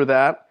root for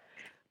that.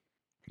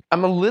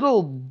 I'm a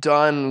little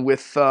done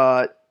with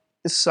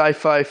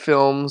sci-fi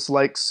films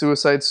like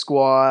Suicide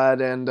Squad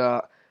and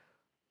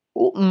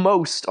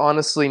most,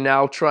 honestly,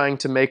 now trying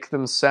to make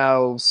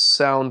themselves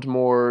sound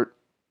more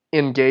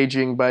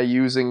engaging by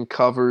using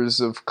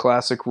covers of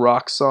classic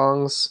rock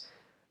songs,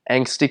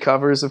 angsty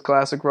covers of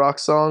classic rock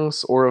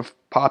songs, or of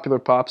popular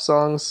pop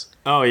songs.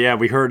 Oh, yeah,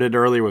 we heard it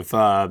earlier with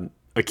A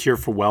Cure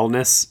for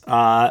Wellness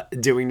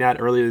doing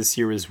that earlier this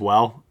year as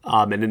well.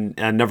 And in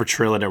another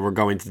trailer that we're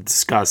going to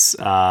discuss,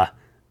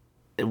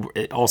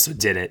 it also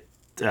did it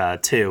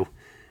too.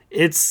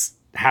 It's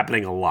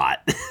happening a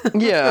lot.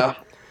 Yeah.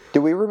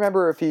 Do we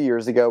remember a few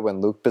years ago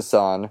when Luc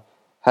Besson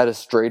had a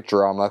straight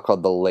drama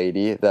called The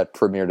Lady that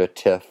premiered at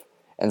TIFF,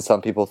 and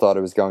some people thought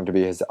it was going to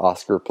be his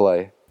Oscar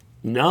play?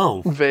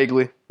 No.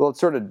 Vaguely. Well, it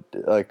sort of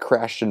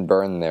crashed and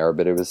burned there,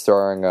 but it was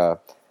starring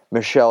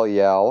Michelle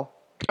Yeoh.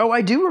 Oh,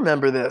 I do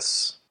remember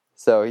this.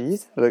 So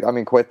he's,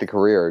 quite the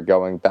career,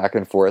 going back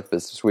and forth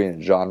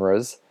between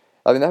genres.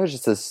 I mean, that was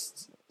just a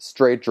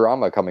straight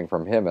drama coming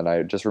from him, and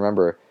I just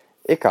remember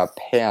it got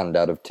panned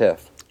out of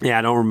TIFF. Yeah,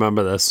 I don't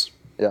remember this.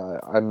 Yeah,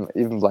 I'm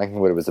even blanking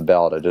what it was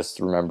about. I just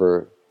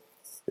remember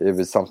it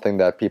was something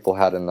that people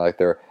had in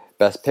their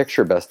Best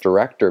Picture, Best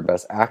Director,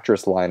 Best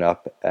Actress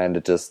lineup, and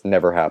it just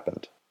never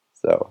happened.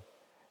 So,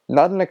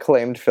 not an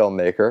acclaimed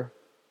filmmaker,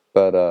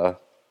 but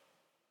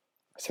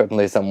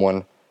certainly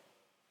someone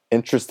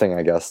interesting,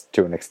 I guess,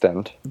 to an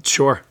extent.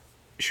 Sure.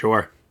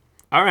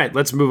 All right,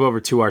 let's move over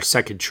to our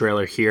second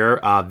trailer here.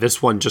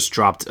 This one just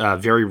dropped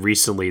very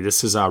recently.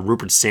 This is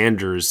Rupert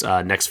Sanders'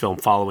 next film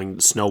following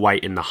Snow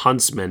White and the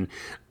Huntsman.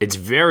 It's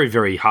very,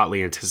 very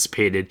hotly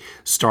anticipated,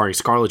 starring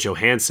Scarlett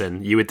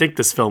Johansson. You would think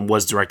this film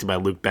was directed by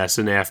Luc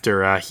Besson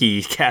after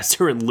he cast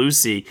her in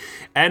Lucy,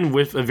 and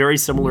with a very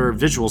similar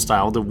visual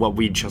style to what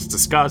we just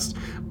discussed,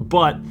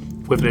 but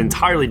with an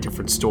entirely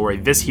different story.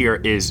 This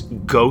here is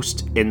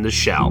Ghost in the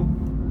Shell.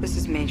 This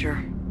is Major.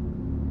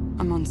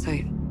 I'm on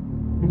site.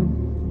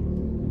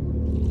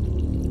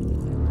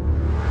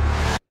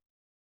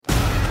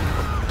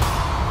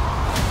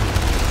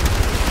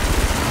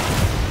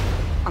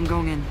 I'm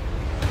going in.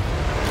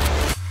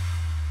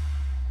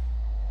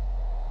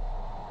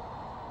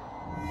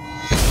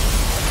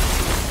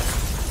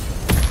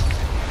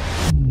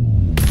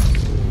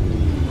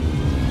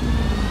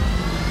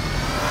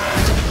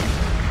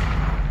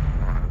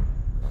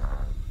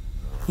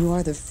 You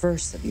are the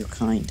first of your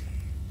kind,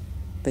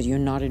 but you're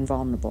not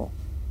invulnerable.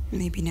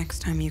 Maybe next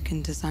time you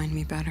can design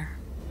me better.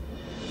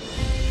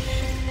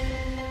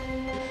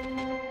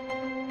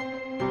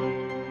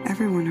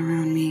 Everyone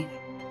around me,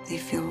 they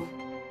feel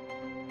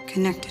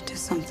connected to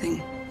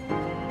something.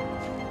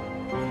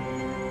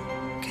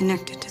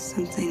 Connected to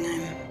something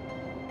I'm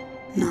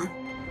not.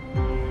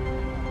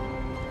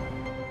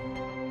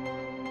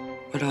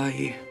 What are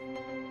you?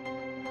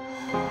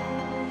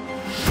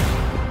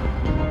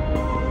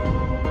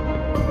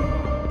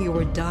 You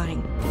were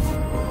dying.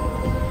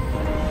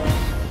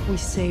 We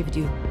saved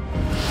you.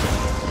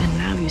 And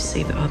now you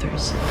save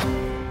others.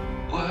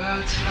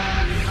 Words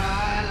like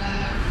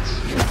violence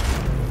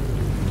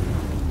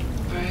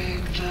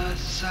break the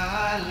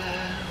silence.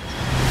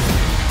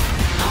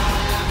 I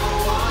never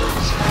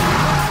wanted,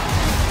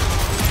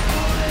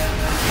 all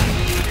ever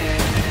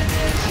needed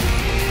is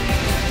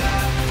here.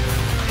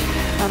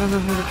 I don't know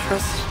who to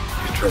trust.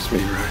 You trust me,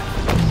 right?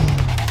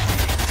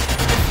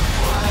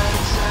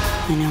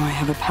 I know I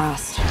have a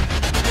past.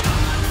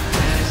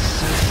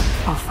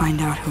 I'll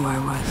find out who I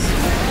was.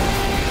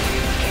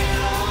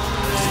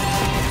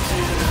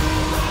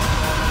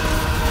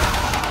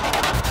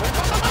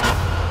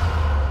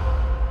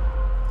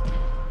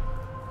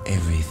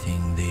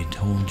 Everything they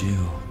told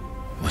you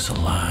was a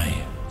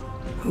lie.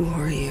 Who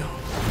are you?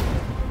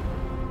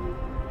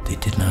 They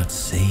did not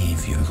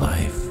save your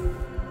life.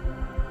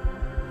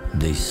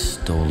 They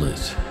stole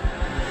it.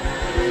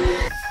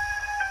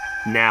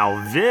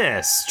 Now,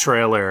 this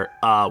trailer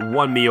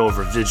won me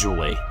over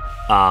visually.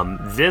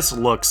 This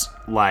looks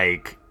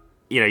like,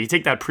 you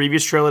take that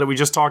previous trailer that we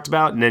just talked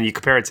about, and then you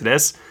compare it to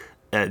this.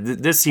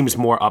 This seems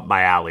more up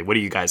my alley. What do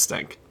you guys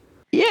think?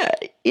 Yeah,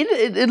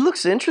 it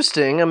looks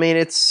interesting. I mean,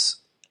 it's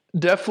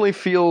definitely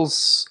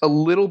feels a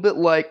little bit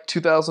like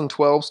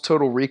 2012's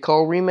Total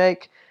Recall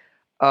remake,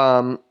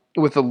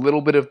 with a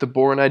little bit of the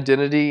Bourne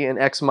Identity and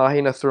Ex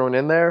Machina thrown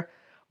in there.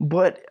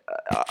 But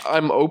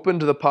I'm open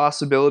to the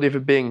possibility of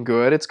it being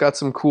good. It's got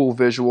some cool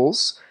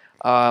visuals.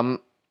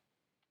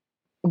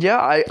 Yeah,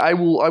 I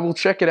will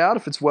check it out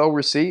if it's well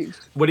received.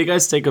 What do you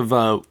guys think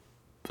of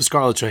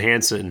Scarlett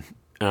Johansson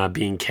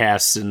being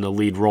cast in the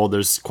lead role?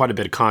 There's quite a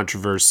bit of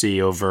controversy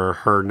over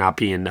her not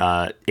being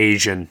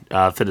Asian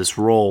for this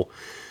role.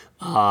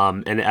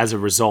 And as a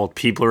result,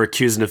 people are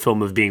accusing the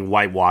film of being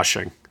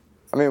whitewashing.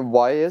 I mean,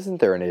 why isn't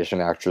there an Asian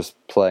actress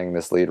playing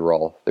this lead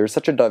role? There's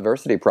such a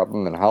diversity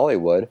problem in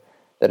Hollywood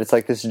that it's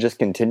like this is just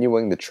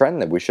continuing the trend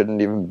that we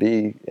shouldn't even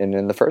be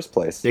in the first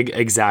place.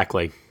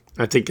 Exactly.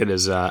 I think it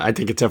is. I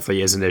think it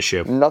definitely is an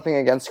issue. Nothing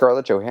against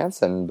Scarlett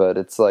Johansson, but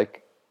it's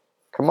like,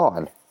 come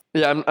on.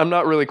 Yeah, I'm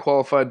not really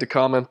qualified to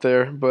comment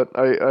there, but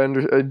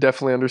I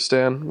definitely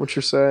understand what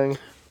you're saying.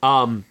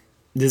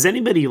 Is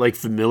anybody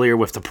familiar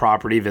with the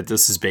property that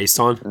this is based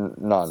on?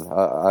 None.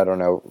 I don't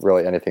know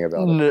really anything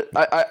about it.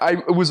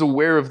 I was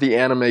aware of the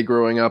anime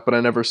growing up, but I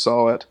never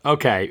saw it.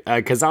 Okay,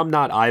 because I'm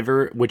not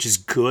either, which is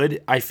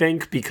good, I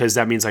think, because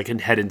that means I can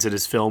head into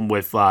this film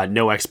with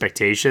no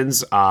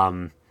expectations,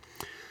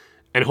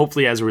 and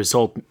hopefully as a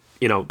result,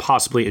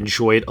 possibly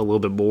enjoy it a little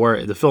bit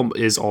more. The film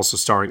is also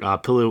starring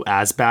Pilou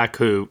Asbæk,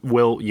 who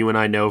you and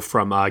I know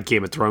from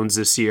Game of Thrones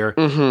this year.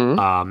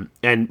 Mm-hmm.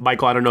 And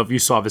Michael, I don't know if you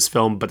saw this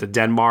film, but the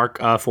Denmark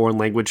foreign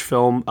language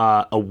film,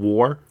 A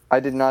War. I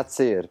did not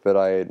see it, but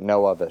I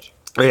know of it.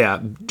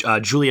 Yeah,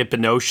 Juliette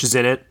Binoche is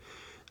in it.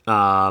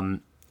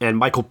 And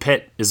Michael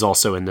Pitt is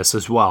also in this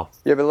as well.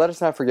 Yeah, but let us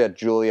not forget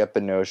Juliette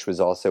Binoche was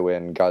also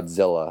in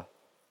Godzilla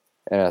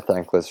in a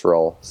thankless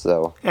role,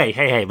 so...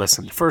 Hey,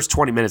 listen, the first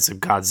 20 minutes of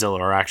Godzilla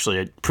are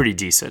actually pretty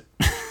decent.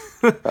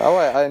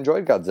 I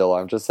enjoyed Godzilla.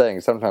 I'm just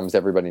saying, sometimes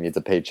everybody needs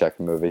a paycheck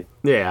movie.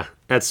 Yeah,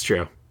 that's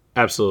true.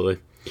 Absolutely.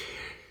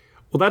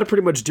 Well, that'll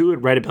pretty much do it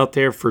right about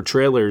there for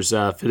trailers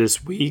for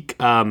this week.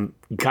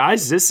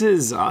 Guys, this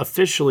is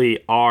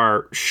officially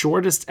our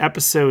shortest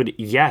episode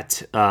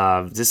yet.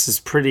 This is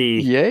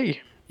pretty...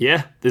 Yay.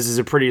 Yeah, this is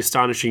a pretty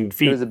astonishing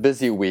feat. It was a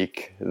busy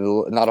week.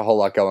 Not a whole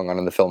lot going on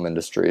in the film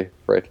industry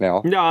right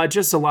now. No,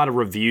 just a lot of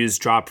reviews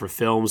dropped for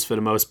films for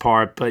the most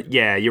part. But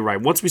yeah, you're right.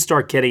 Once we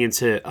start getting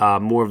into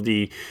more of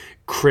the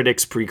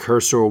critics'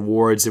 precursor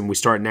awards and we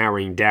start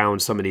narrowing down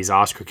some of these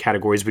Oscar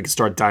categories, we can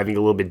start diving a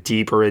little bit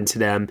deeper into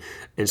them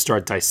and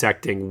start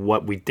dissecting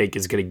what we think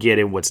is going to get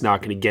in, what's not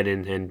going to get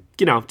in, and,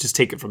 just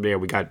take it from there.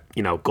 We got,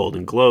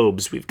 Golden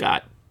Globes. We've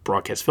got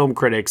Broadcast Film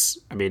Critics.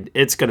 I mean,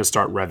 it's going to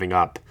start revving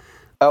up.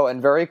 Oh,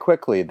 and very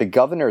quickly, the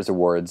Governor's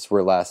Awards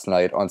were last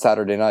night on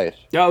Saturday night.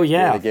 Oh,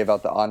 yeah. They gave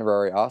out the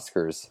honorary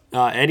Oscars.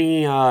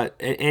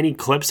 Any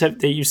clips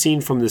that you've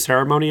seen from the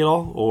ceremony at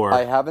all? Or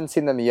I haven't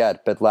seen them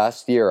yet, but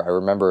last year, I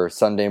remember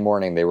Sunday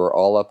morning, they were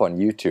all up on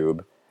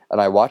YouTube, and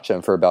I watched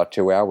them for about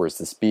 2 hours,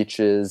 the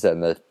speeches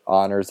and the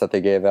honors that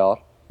they gave out.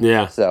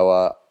 Yeah.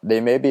 So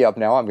they may be up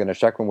now. I'm going to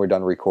check when we're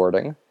done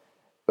recording.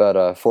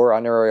 But 4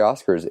 honorary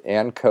Oscars: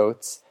 Ann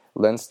Coates,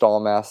 Lynn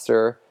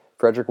Stallmaster,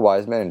 Frederick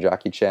Wiseman, and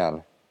Jackie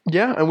Chan.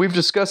 Yeah, and we've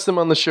discussed them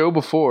on the show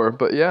before,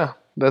 but yeah,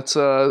 that's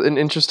an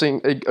interesting,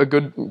 a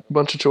good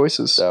bunch of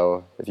choices.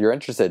 So if you're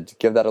interested,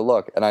 give that a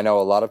look. And I know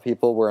a lot of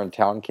people were in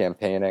town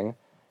campaigning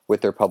with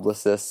their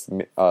publicists,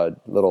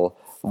 little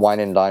wine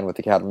and dine with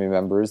Academy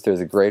members. There's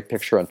a great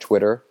picture on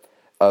Twitter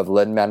of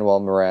Lin-Manuel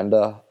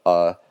Miranda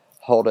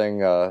holding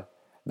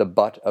the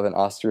butt of an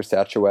Oscar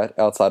statuette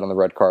outside on the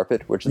red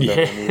carpet, which is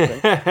very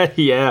amusing.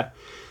 Yeah.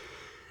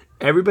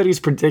 Everybody's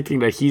predicting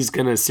that he's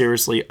going to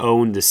seriously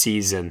own the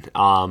season,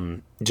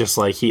 just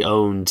like he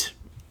owned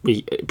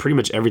pretty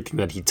much everything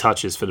that he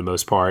touches for the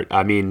most part.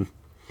 I mean,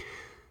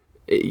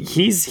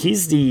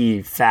 he's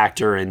the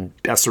factor in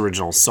Best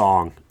Original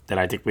Song that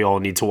I think we all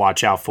need to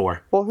watch out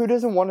for. Well, who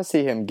doesn't want to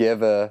see him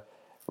give a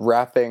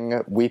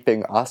rapping,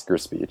 weeping Oscar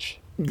speech?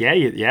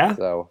 Yeah.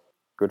 So,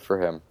 good for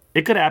him.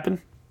 It could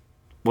happen.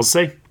 We'll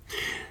see.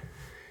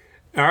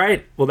 All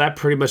right. Well, that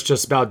pretty much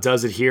just about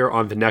does it here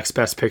on the Next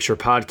Best Picture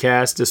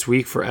podcast this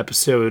week for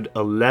episode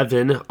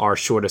 11, our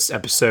shortest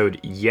episode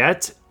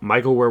yet.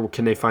 Michael, where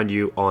can they find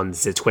you on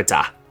the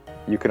Twitter?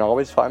 You can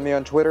always find me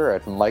on Twitter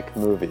at Mike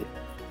Movie.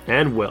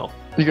 And Will.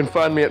 You can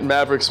find me at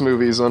Mavericks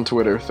Movies on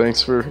Twitter.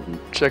 Thanks for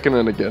checking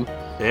in again.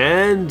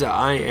 And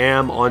I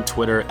am on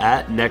Twitter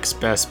at Next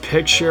Best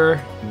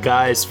Picture.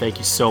 Guys, thank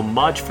you so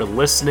much for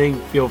listening.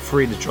 Feel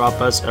free to drop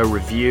us a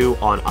review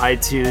on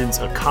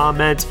iTunes, a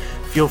comment.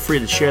 Feel free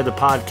to share the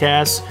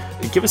podcast.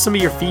 Give us some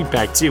of your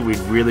feedback, too. We'd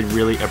really,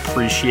 really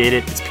appreciate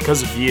it. It's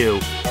because of you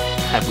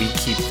that we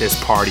keep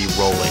this party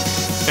rolling.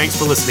 Thanks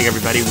for listening,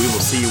 everybody. We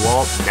will see you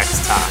all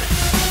next time.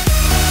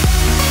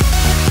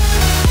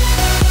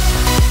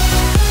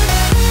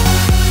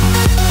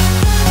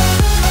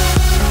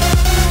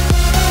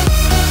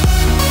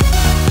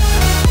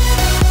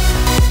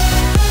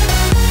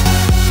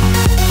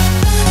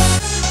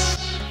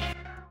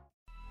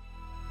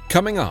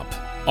 Coming up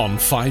on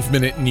 5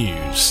 Minute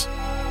News,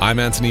 I'm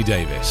Anthony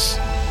Davis.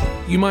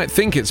 You might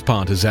think it's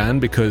partisan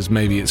because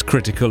maybe it's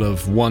critical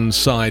of one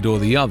side or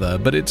the other,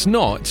 but it's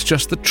not, it's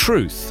just the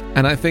truth.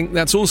 And I think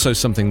that's also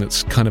something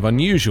that's kind of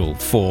unusual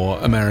for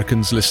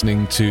Americans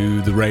listening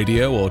to the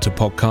radio or to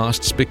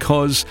podcasts,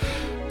 because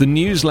the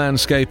news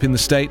landscape in the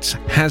States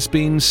has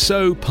been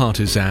so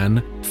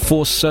partisan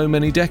for so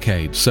many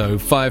decades. So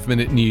 5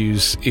 Minute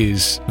News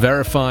is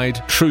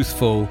verified,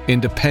 truthful,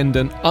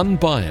 independent,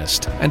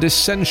 unbiased, and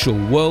essential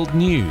world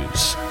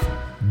news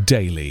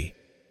daily.